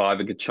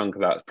 45, a good chunk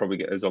of that is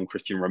probably is on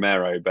Christian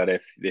Romero. But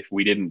if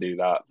we didn't do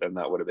that, then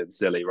that would have been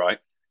silly, right?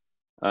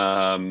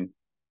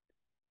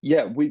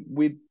 Yeah,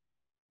 we're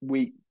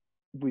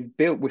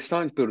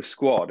starting to build a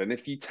squad, and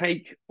if you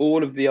take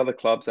all of the other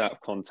clubs out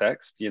of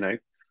context,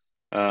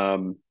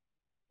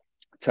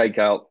 take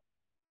out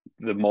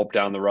the mob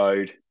down the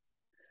road,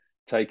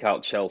 take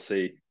out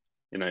Chelsea,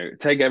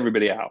 take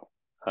everybody out,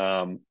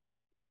 and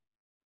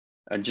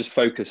just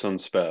focus on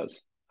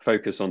Spurs,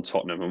 focus on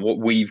Tottenham and what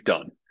we've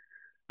done.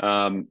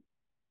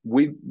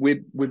 We're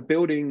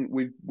building.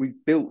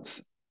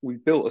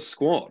 We've built a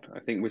squad. I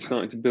think we're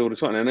starting to build a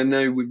squad, and I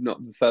know we've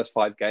not the first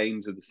 5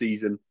 games of the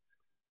season.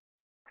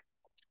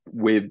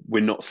 We're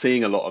not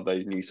seeing a lot of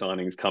those new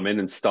signings come in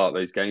and start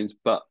those games,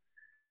 but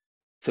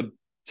to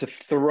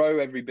throw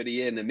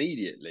everybody in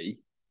immediately,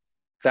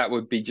 that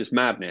would be just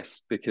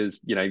madness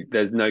because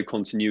there's no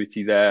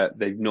continuity there.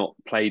 They've not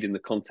played in the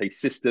Conte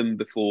system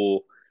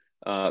before.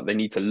 They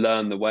need to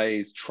learn the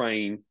ways,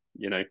 train.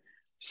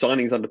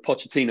 Signings under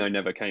Pochettino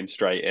never came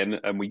straight in,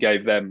 and we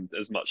gave them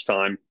as much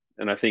time.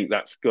 And I think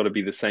that's got to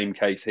be the same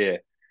case here,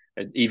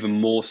 and even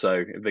more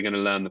so if they're going to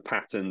learn the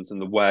patterns and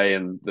the way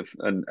and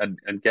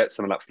get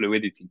some of that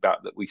fluidity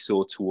back that we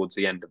saw towards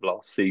the end of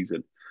last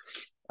season.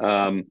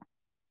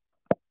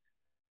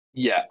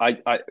 Yeah, I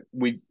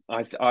think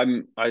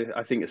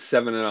a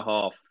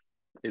 7.5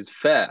 is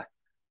fair.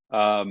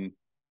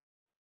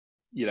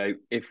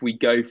 If we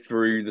go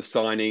through the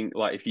signing,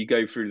 like if you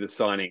go through the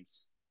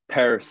signings,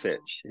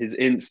 Perisic is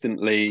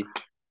instantly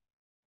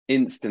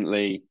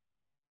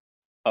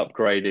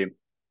upgraded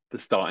the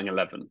starting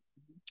 11.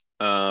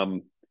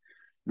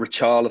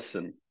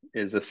 Richarlison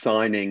is a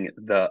signing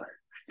that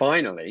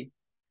finally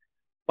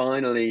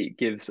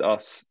gives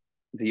us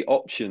the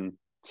option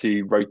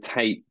to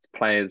rotate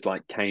players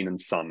like Kane and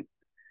Son,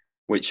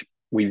 which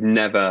we've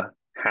never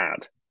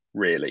had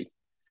really.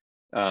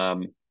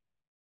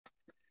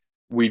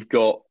 We've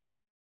got,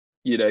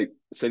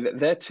 so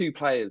they're 2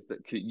 players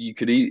that you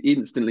could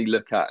instantly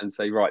look at and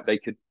say, right, they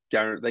could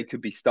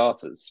be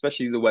starters,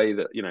 especially the way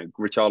that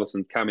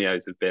Richarlison's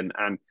cameos have been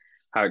and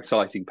how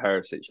exciting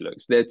Perisic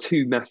looks. They're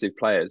 2 massive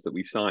players that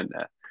we've signed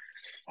there,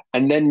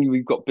 and then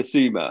we've got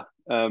Bissouma.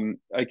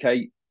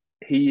 Okay,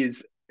 he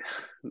is.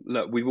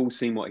 Look, we've all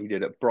seen what he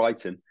did at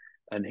Brighton,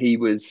 and he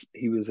was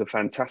a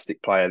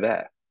fantastic player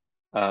there.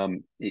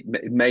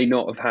 It may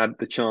not have had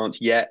the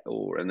chance yet,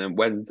 and then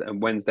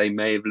Wednesday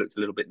may have looked a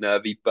little bit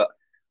nervy, but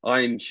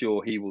I'm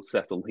sure he will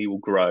settle, he will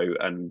grow,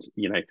 and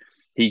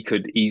he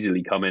could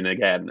easily come in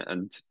again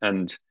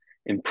and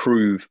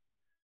improve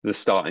the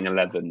starting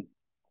 11.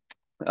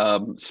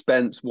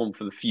 Spence, one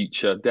for the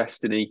future.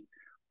 Destiny,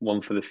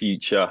 one for the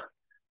future.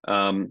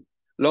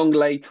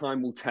 Longley,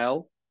 time will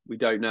tell. We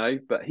don't know,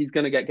 but he's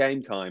going to get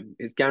game time.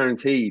 It's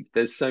guaranteed.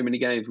 There's so many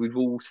games. We've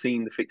all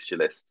seen the fixture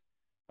list.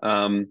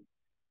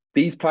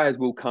 These players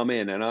will come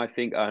in, and I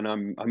think, and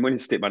I'm going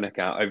to stick my neck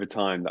out over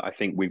time that I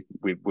think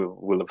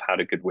we'll have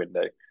had a good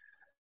window.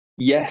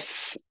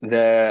 Yes,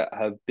 there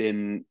have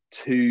been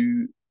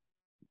 2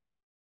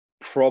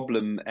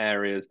 problem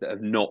areas that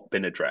have not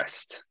been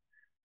addressed.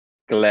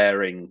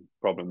 Glaring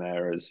problem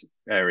areas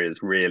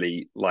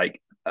really,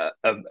 like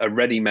a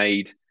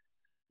ready-made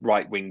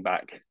right wing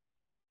back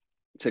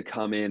to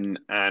come in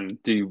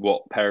and do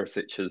what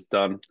Perisic has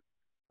done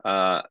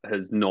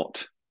has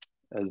not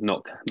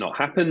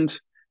happened.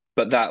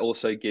 But that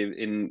also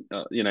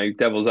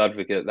devil's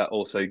advocate, that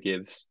also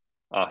gives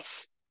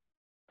us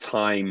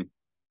time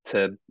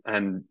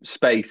and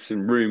space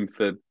and room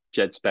for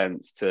Jed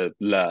Spence to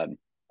learn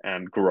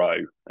and grow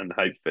and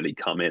hopefully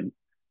come in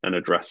and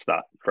address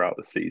that throughout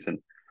the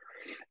season.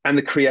 And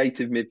the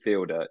creative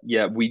midfielder,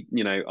 yeah,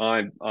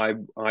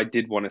 I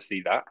did want to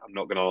see that. I'm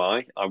not going to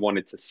lie. I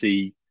wanted to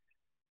see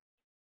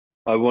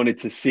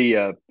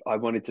a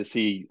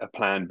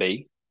plan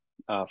B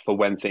for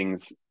when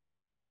things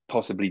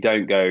possibly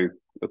don't go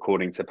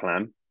according to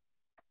plan,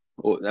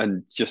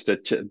 and just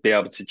to be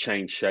able to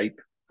change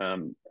shape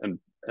and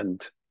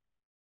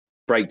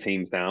break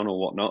teams down or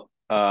whatnot.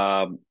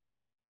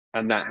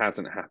 And that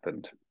hasn't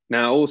happened.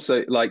 Now,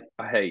 also, I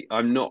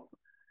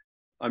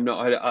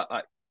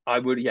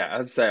would, as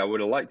I say, I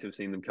would have liked to have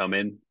seen them come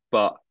in,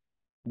 but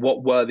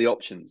what were the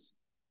options?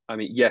 I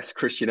mean, yes,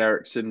 Christian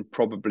Eriksen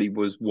probably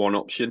was one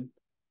option.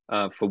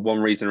 For one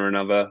reason or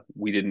another,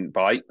 we didn't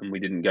bite and we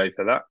didn't go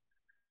for that.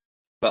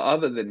 But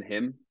other than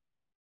him,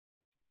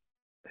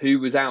 who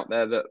was out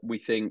there that we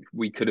think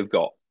we could have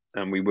got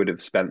and we would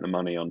have spent the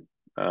money on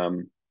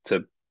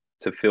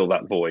to fill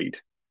that void.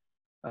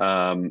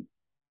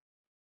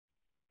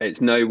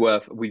 It's no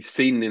worth. We've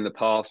seen in the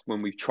past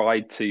when we've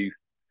tried to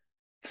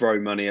throw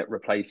money at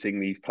replacing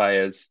these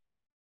players,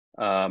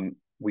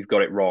 we've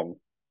got it wrong.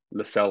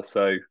 Lo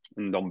Celso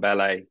and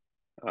Ndombele.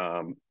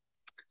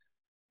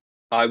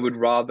 I would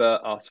rather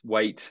us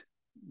wait,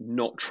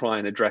 not try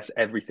and address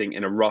everything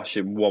in a rush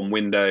in one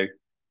window,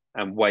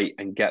 and wait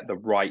and get the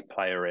right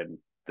player in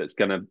that's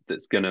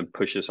gonna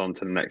push us on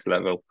to the next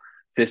level.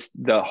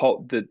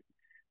 The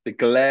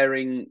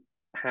glaring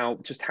how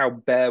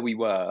bare we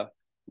were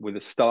with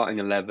a starting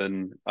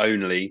 11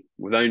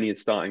 with only a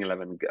starting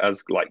 11,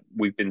 as like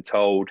we've been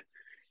told,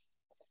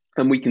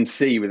 and we can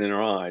see within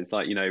our eyes,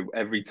 like, you know,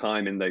 every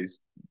time in those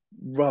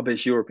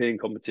rubbish European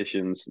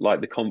competitions like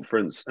the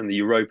Conference and the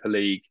Europa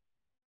League,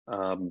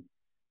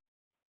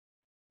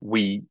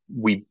 we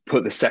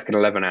put the second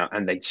 11 out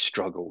and they'd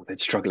struggle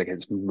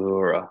against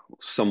Mura,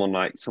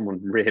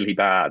 someone really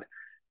bad,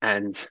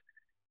 and,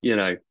 you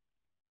know,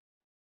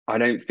 I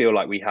don't feel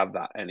like we have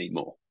that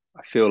anymore.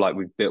 I feel like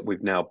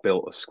we've now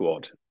built a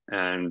squad,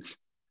 and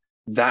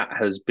that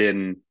has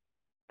been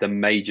the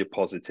major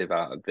positive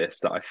out of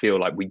this, that I feel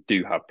like we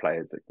do have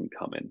players that can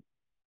come in.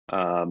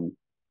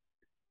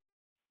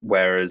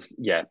 Whereas,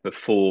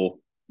 before,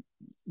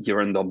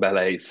 your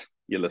Ndombele's,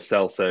 your Lo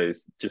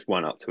Celso's just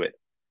weren't up to it.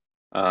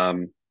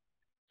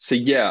 So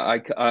yeah,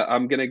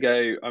 I'm gonna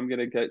go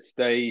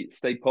stay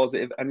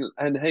positive,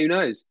 and who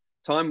knows?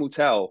 Time will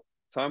tell.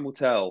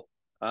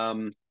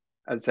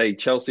 I'd say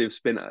Chelsea have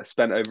spent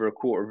over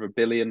 $250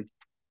 million,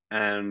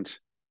 and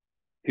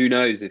who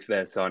knows if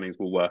their signings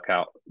will work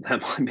out.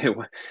 That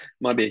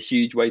might be a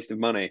huge waste of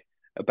money.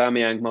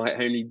 Aubameyang might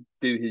only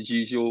do his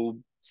usual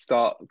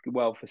start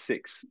well for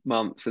 6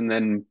 months and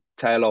then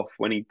tail off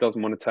when he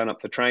doesn't want to turn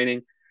up for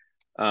training.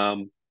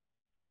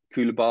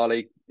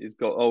 Koulibaly has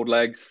got old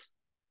legs.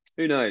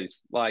 Who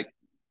knows? Like,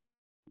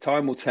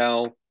 time will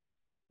tell.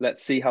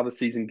 Let's see how the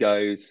season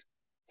goes.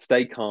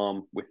 Stay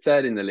calm. We're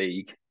third in the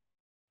league,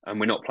 and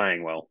we're not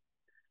playing well.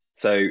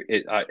 So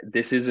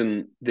this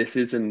isn't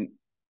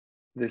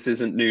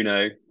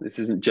Nuno. This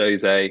isn't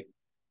Jose.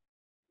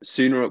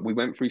 We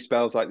went through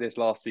spells like this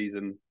last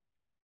season.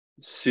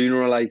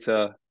 Sooner or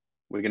later,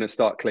 we're going to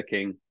start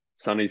clicking.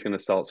 Sonny's going to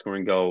start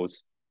scoring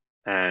goals,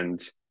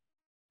 and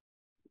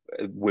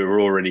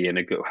we're already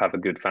have a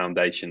good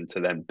foundation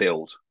to then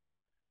build.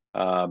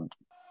 I'm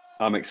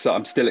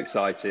still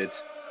excited.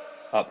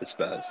 Up the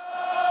Spurs.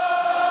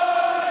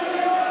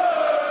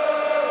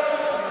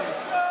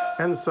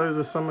 And so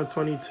the summer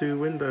 22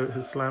 window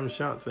has slammed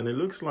shut, and it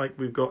looks like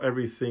we've got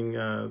everything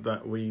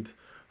that we'd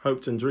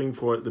hoped and dreamed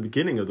for at the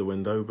beginning of the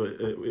window, but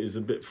it is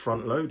a bit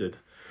front-loaded.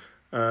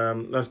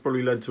 That's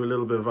probably led to a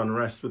little bit of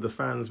unrest with the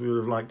fans. We would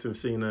have liked to have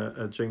seen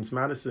a James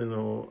Maddison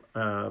or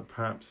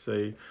perhaps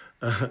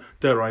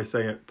dare I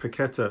say, a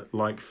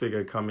Paqueta-like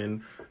figure come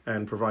in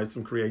and provide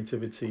some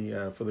creativity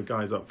for the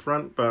guys up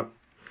front. But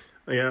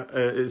yeah,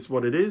 it's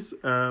what it is.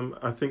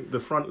 I think the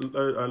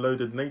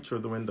front-loaded nature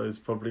of the windows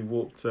probably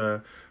warped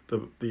the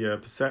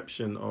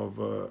perception of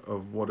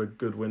what a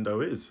good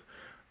window is.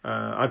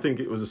 I think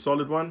it was a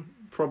solid one.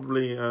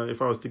 Probably,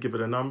 if I was to give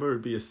it a number,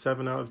 it'd be a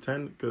 7 out of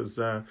 10, because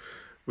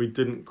we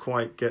didn't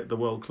quite get the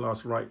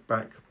world-class right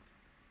back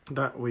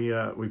that we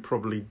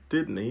probably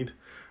did need.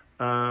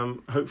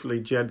 Hopefully,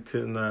 Jed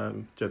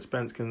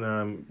Spence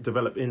can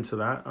develop into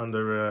that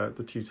under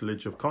the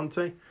tutelage of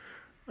Conte.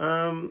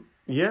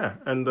 Yeah,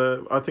 and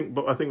I think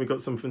we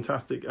got some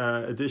fantastic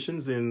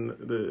additions in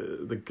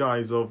the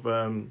guys of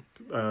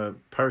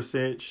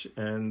Perisic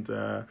and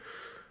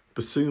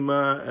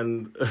Basuma,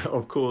 and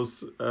of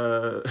course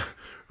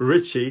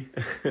Richie,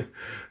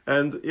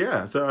 and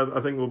yeah, so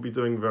I think we'll be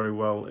doing very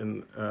well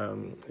in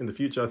the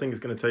future. I think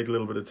it's going to take a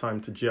little bit of time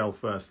to gel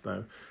first,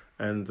 though,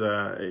 and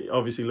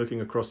obviously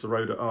looking across the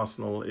road at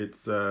Arsenal,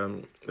 it's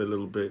a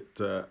little bit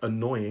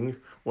annoying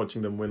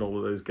watching them win all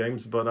of those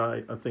games. But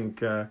I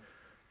think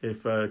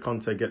if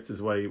Conte gets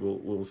his way,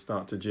 we'll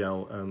start to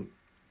gel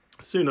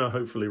sooner,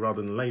 hopefully,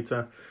 rather than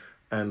later,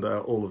 and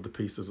all of the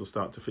pieces will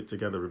start to fit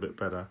together a bit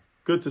better.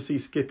 Good to see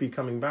Skippy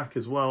coming back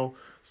as well.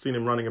 Seen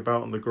him running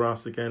about on the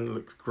grass again.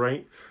 Looks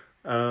great.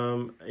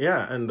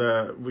 Yeah, and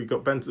we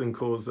got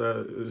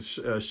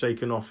Bentancur's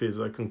shaken off his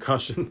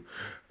concussion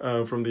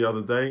from the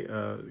other day.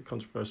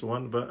 Controversial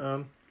one.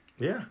 But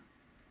yeah,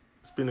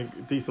 it's been a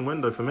decent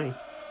window for me.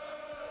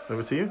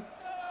 Over to you.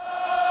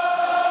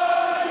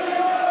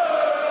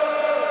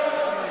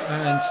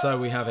 And so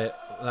we have it.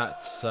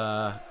 That's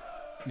the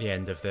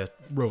end of the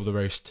Rule the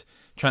Roost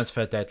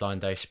Transfer Deadline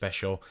Day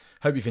special.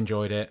 Hope you've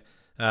enjoyed it.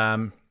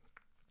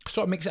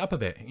 Sort of mix it up a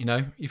bit, you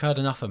know. You've heard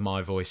enough of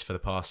my voice for the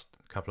past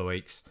couple of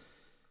weeks.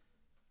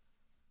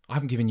 I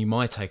haven't given you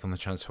my take on the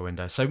transfer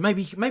window, so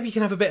maybe you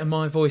can have a bit of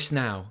my voice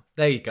now.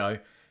 There you go.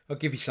 I'll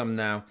give you some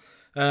now.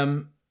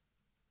 Do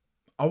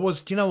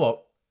you know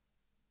what?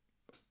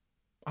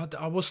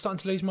 I was starting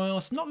to lose my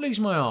arse. Not lose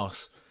my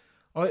arse.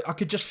 I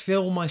could just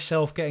feel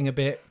myself getting a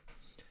bit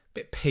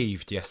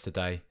peeved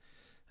yesterday.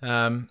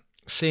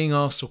 seeing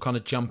Arsenal kind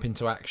of jump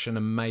into action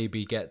and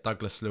maybe get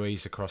Douglas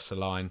Luiz across the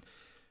line.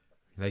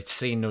 They'd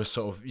seen there was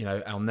sort of,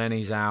 El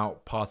Neni's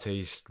out,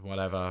 Partey's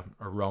whatever,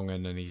 a wrong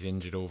and he's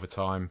injured all the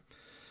time.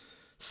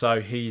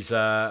 So he's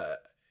there's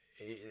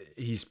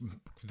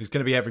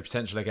going to be every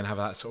potential they're going to have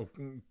that sort of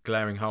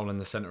glaring hole in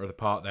the centre of the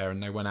park there,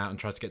 and they went out and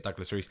tried to get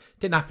Douglas Luiz.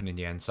 Didn't happen in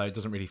the end, so it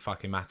doesn't really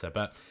fucking matter.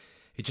 But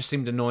it just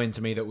seemed annoying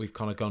to me that we've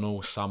kind of gone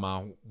all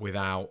summer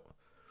without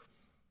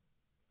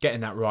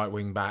getting that right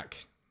wing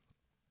back.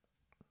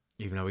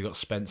 Even though we got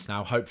Spence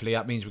now, hopefully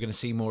that means we're going to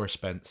see more of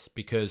Spence,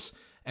 because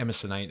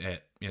Emerson ain't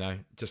it,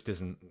 just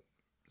isn't.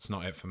 It's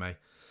not it for me.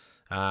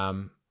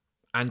 And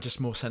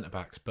just more centre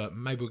backs, but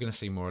maybe we're going to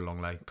see more of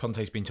Longley.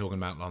 Conte's been talking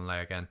about Longley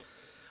again.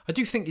 I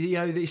do think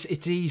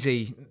it's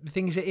easy. The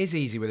thing is, it is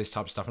easy with this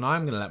type of stuff, and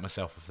I'm going to let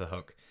myself off the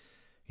hook.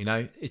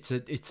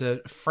 It's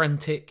a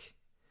frantic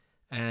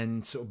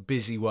and sort of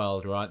busy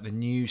world, right? The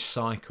news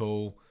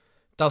cycle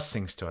does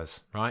things to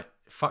us, right?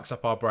 It fucks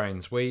up our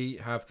brains.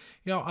 We have,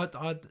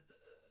 I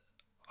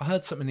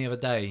heard something the other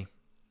day.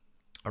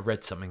 I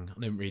read something. I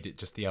didn't read it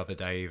just the other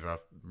day either. I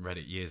read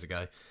it years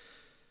ago.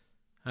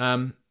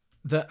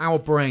 That our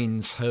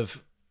brains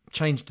have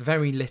changed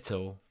very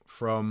little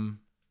from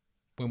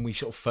when we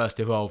sort of first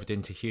evolved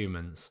into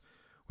humans.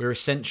 We're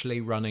essentially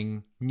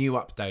running new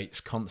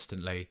updates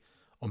constantly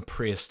on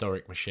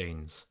prehistoric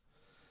machines.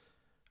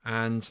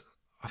 And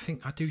I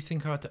do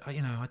think our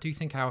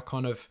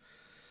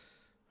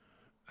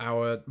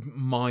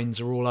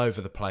minds are all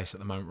over the place at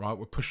the moment, right?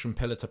 We're pushed from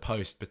pillar to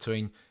post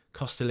between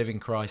cost of living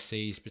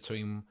crises,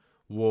 between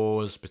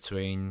wars,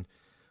 between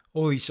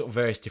all these sort of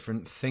various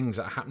different things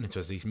that are happening to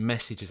us, these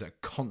messages that are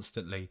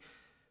constantly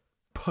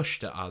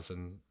pushed at us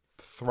and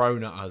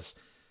thrown at us.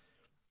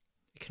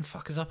 It can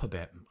fuck us up a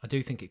bit. I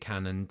do think it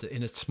can, and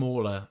in a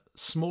smaller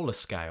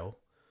scale,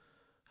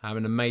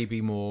 and maybe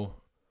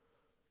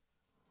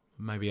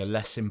a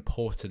less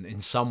important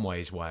in some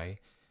ways way,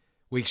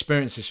 we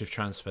experience this with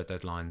transfer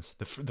deadlines,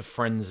 the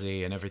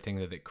frenzy and everything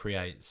that it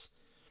creates.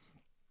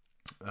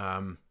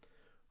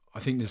 I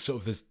think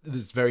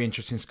there's very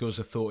interesting schools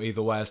of thought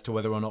either way as to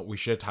whether or not we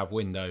should have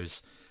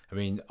windows. I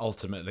mean,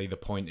 ultimately the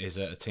point is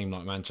that a team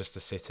like Manchester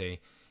City,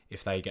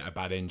 if they get a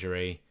bad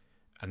injury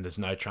and there's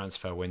no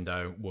transfer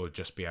window, will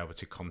just be able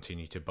to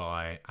continue to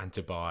buy and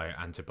to buy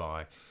and to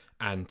buy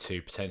and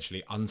to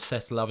potentially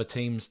unsettle other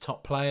teams'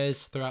 top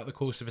players throughout the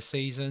course of a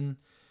season.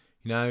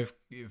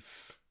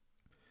 If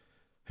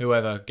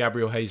whoever,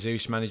 Gabriel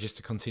Jesus, manages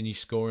to continue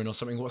scoring or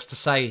something, what's to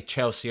say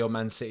Chelsea or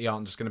Man City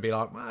aren't just going to be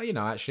like,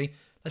 well, actually,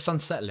 let's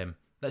unsettle him.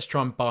 Let's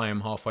try and buy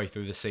him halfway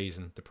through the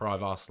season,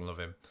 deprive Arsenal of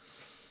him.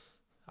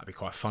 That'd be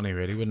quite funny,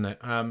 really, wouldn't it?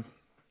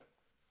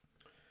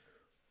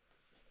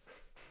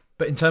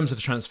 But in terms of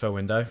the transfer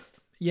window,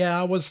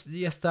 I was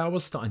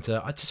starting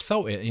to, I just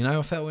felt it,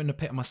 I felt it in the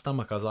pit of my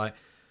stomach. I was like,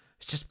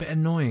 it's just a bit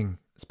annoying.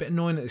 It's a bit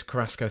annoying that this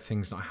Carrasco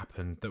thing's not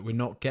happened, that we're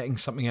not getting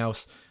something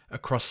else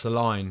across the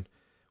line.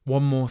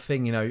 One more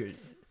thing,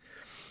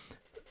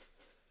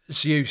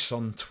 Zeus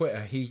on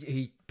Twitter,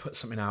 he put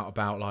something out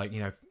about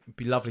it'd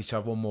be lovely to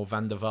have one more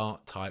Van der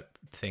Vaart type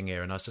thing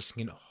here. And I was just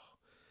thinking,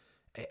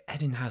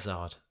 Eden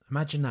Hazard.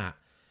 Imagine that.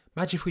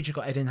 Imagine if we just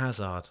got Eden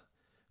Hazard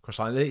across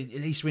the line.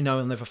 At least we know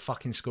he'll never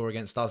fucking score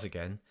against us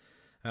again.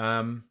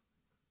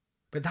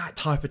 But that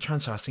type of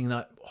transfer, I was thinking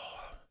that'd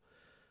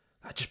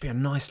just be a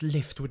nice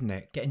lift, wouldn't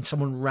it? Getting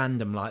someone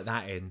random like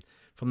that in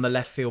from the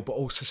left field, but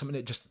also something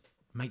that just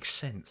makes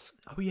sense.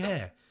 Oh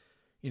yeah.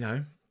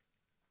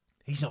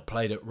 He's not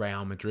played at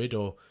Real Madrid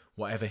or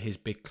whatever his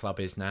big club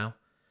is now.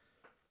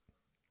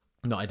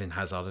 Not Eden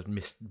Hazard had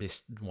missed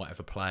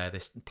whatever player,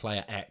 this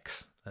player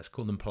X. Let's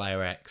call them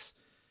player X.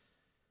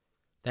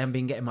 They haven't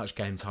been getting much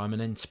game time,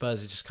 and then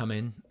Spurs have just come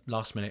in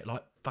last minute,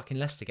 like fucking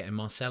Leicester getting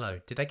Marcelo.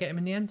 Did they get him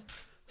in the end?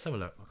 Let's have a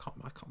look.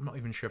 I'm not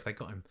even sure if they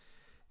got him.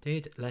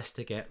 Did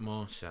Leicester get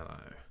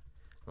Marcelo?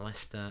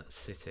 Leicester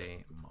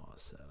City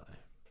Marcelo.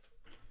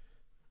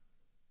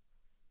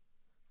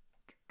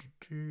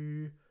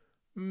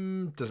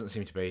 Doesn't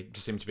seem to be.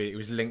 Just seemed to be. It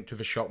was linked with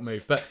a shot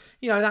move, but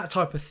that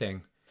type of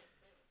thing.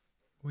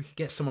 We could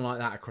get someone like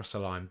that across the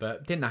line, but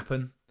it didn't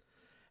happen.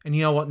 And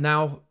you know what?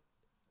 Now,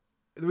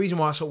 the reason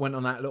why I sort of went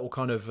on that little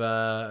kind of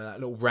that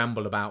little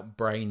ramble about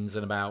brains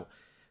and about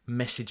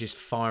messages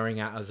firing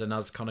at us and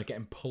us kind of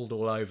getting pulled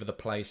all over the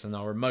place and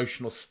our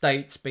emotional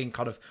states being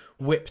kind of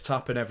whipped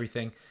up and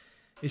everything,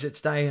 is that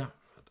today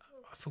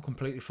I feel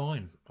completely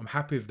fine. I'm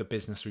happy with the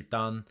business we've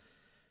done.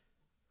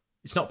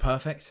 It's not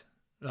perfect.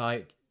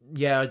 I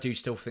do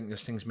still think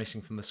there's things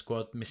missing from the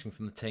squad, missing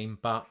from the team,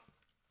 but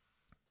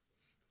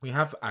we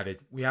have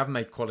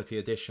made quality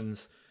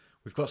additions.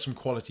 We've got some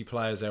quality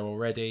players there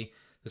already.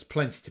 There's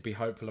plenty to be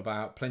hopeful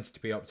about, plenty to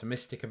be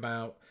optimistic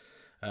about.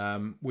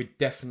 We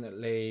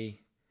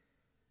definitely,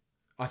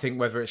 I think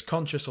whether it's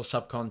conscious or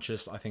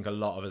subconscious, I think a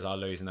lot of us are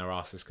losing their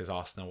asses because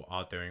Arsenal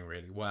are doing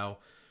really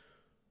well.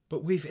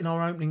 But in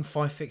our opening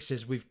 5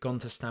 fixtures, we've gone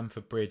to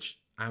Stamford Bridge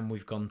and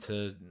we've gone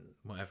to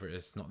whatever it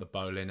is, not the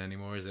Boleyn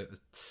anymore, is it the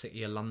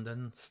City of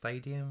London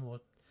Stadium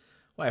or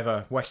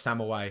whatever, West Ham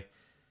away.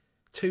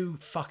 2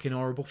 fucking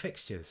horrible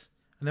fixtures.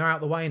 and they're out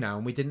of the way now,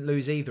 and we didn't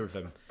lose either of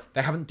them.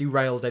 They haven't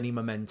derailed any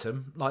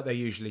momentum like they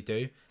usually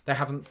do. They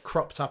haven't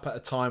cropped up at a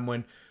time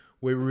when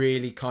we're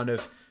really kind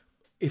of,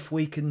 if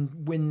we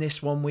can win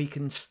this one, we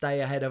can stay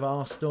ahead of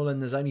Arsenal,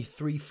 and there's only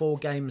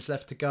 3-4 games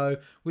left to go.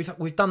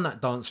 We've done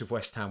that dance with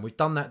West Ham. We've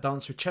done that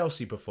dance with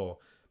Chelsea before,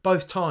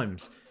 both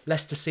times.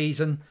 Leicester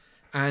season,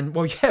 and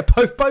both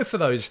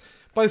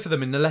of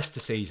them in the Leicester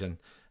season.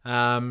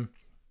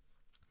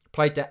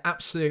 Played their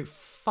absolute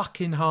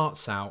fucking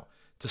hearts out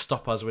to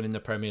stop us winning the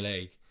Premier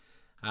League.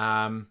 We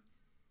haven't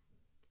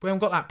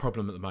got that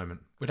problem at the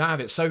moment. We don't have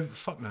it. So,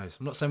 fuck knows.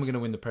 I'm not saying we're going to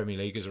win the Premier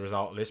League as a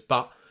result of this,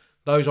 but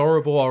those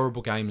horrible,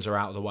 horrible games are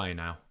out of the way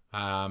now.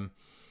 And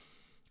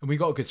we've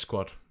got a good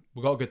squad.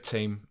 We've got a good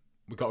team.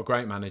 We've got a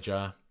great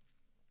manager.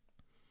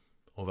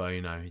 Although,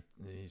 you know,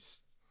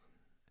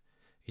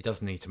 he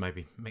does need to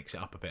maybe mix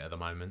it up a bit at the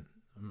moment.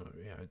 You know,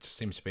 it just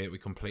seems to be that we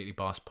completely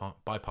bypass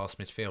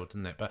midfield,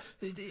 doesn't it? But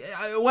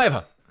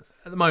whatever.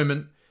 At the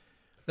moment,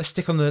 let's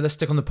stick on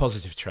the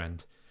positive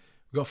trend.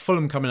 We've got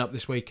Fulham coming up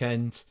this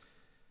weekend.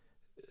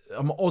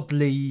 I'm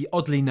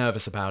oddly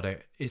nervous about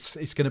it.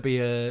 It's going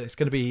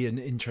to be an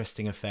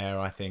interesting affair,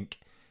 I think.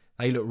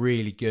 They look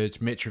really good.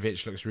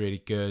 Mitrovic looks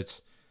really good.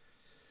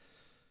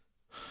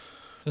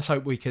 Let's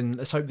hope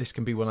this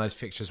can be one of those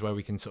fixtures where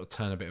we can sort of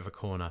turn a bit of a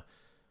corner.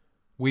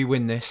 We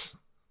win this,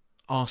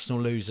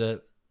 Arsenal lose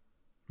at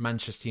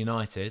Manchester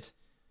United,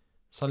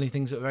 suddenly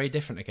things look very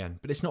different again.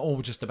 But it's not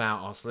all just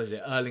about Arsenal, is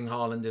it? Erling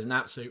Haaland is an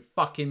absolute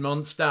fucking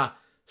monster.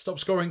 Stop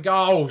scoring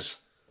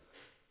goals.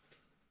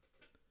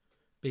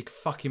 Big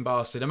fucking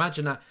bastard.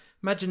 Imagine that.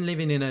 Imagine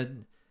living in a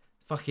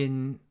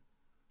fucking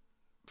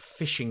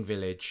fishing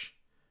village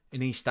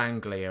in East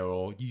Anglia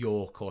or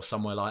York or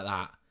somewhere like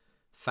that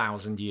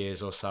 1,000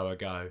 years or so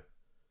ago.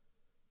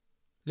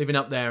 Living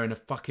up there in a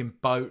fucking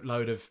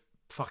boatload of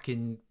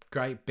fucking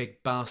great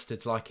big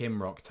bastards like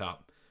him rocked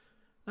up.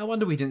 No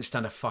wonder we didn't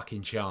stand a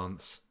fucking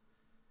chance.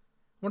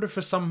 I wonder if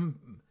for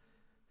some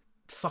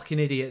fucking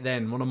idiot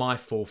then, one of my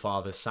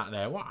forefathers sat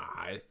there,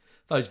 why?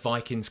 Those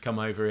Vikings come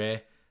over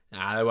here.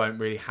 Nah, they won't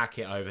really hack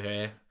it over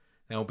here.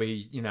 They'll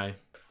be, you know,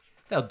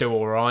 they'll do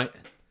all right.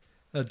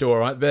 They'll do all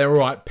right. They're all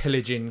right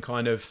pillaging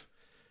kind of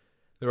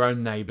their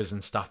own neighbours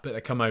and stuff, but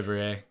they come over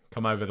here,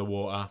 come over the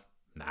water.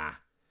 Nah,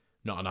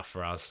 not enough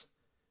for us.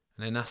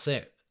 And then that's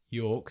it.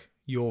 Jorvik.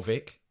 You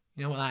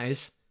know what that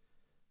is?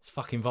 It's a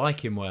fucking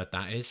Viking word,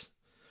 that is.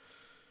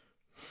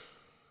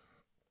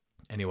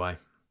 Anyway,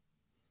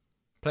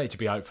 plenty to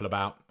be hopeful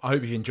about. I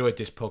hope you've enjoyed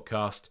this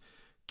podcast.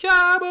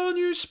 Come on,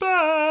 you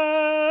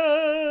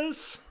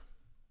Spurs!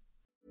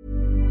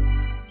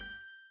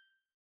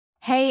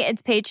 Hey,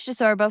 it's Paige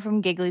DeSorbo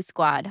from Giggly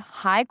Squad.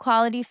 High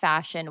quality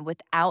fashion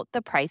without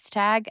the price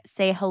tag.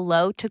 Say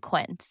hello to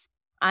Quince.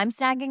 I'm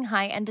snagging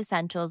high-end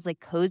essentials like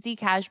cozy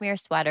cashmere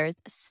sweaters,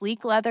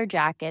 sleek leather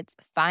jackets,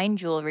 fine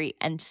jewelry,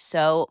 and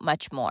so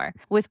much more.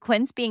 With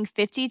Quince being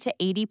 50 to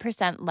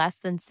 80% less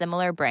than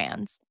similar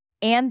brands.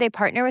 And they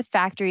partner with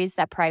factories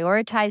that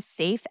prioritize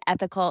safe,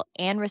 ethical,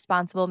 and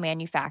responsible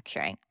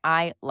manufacturing.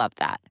 I love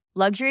that.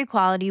 Luxury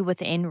quality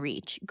within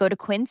reach. Go to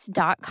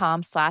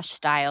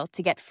quince.com/style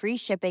to get free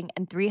shipping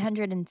and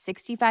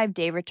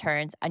 365-day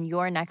returns on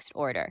your next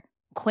order.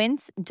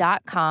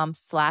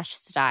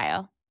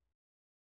 Quince.com/style.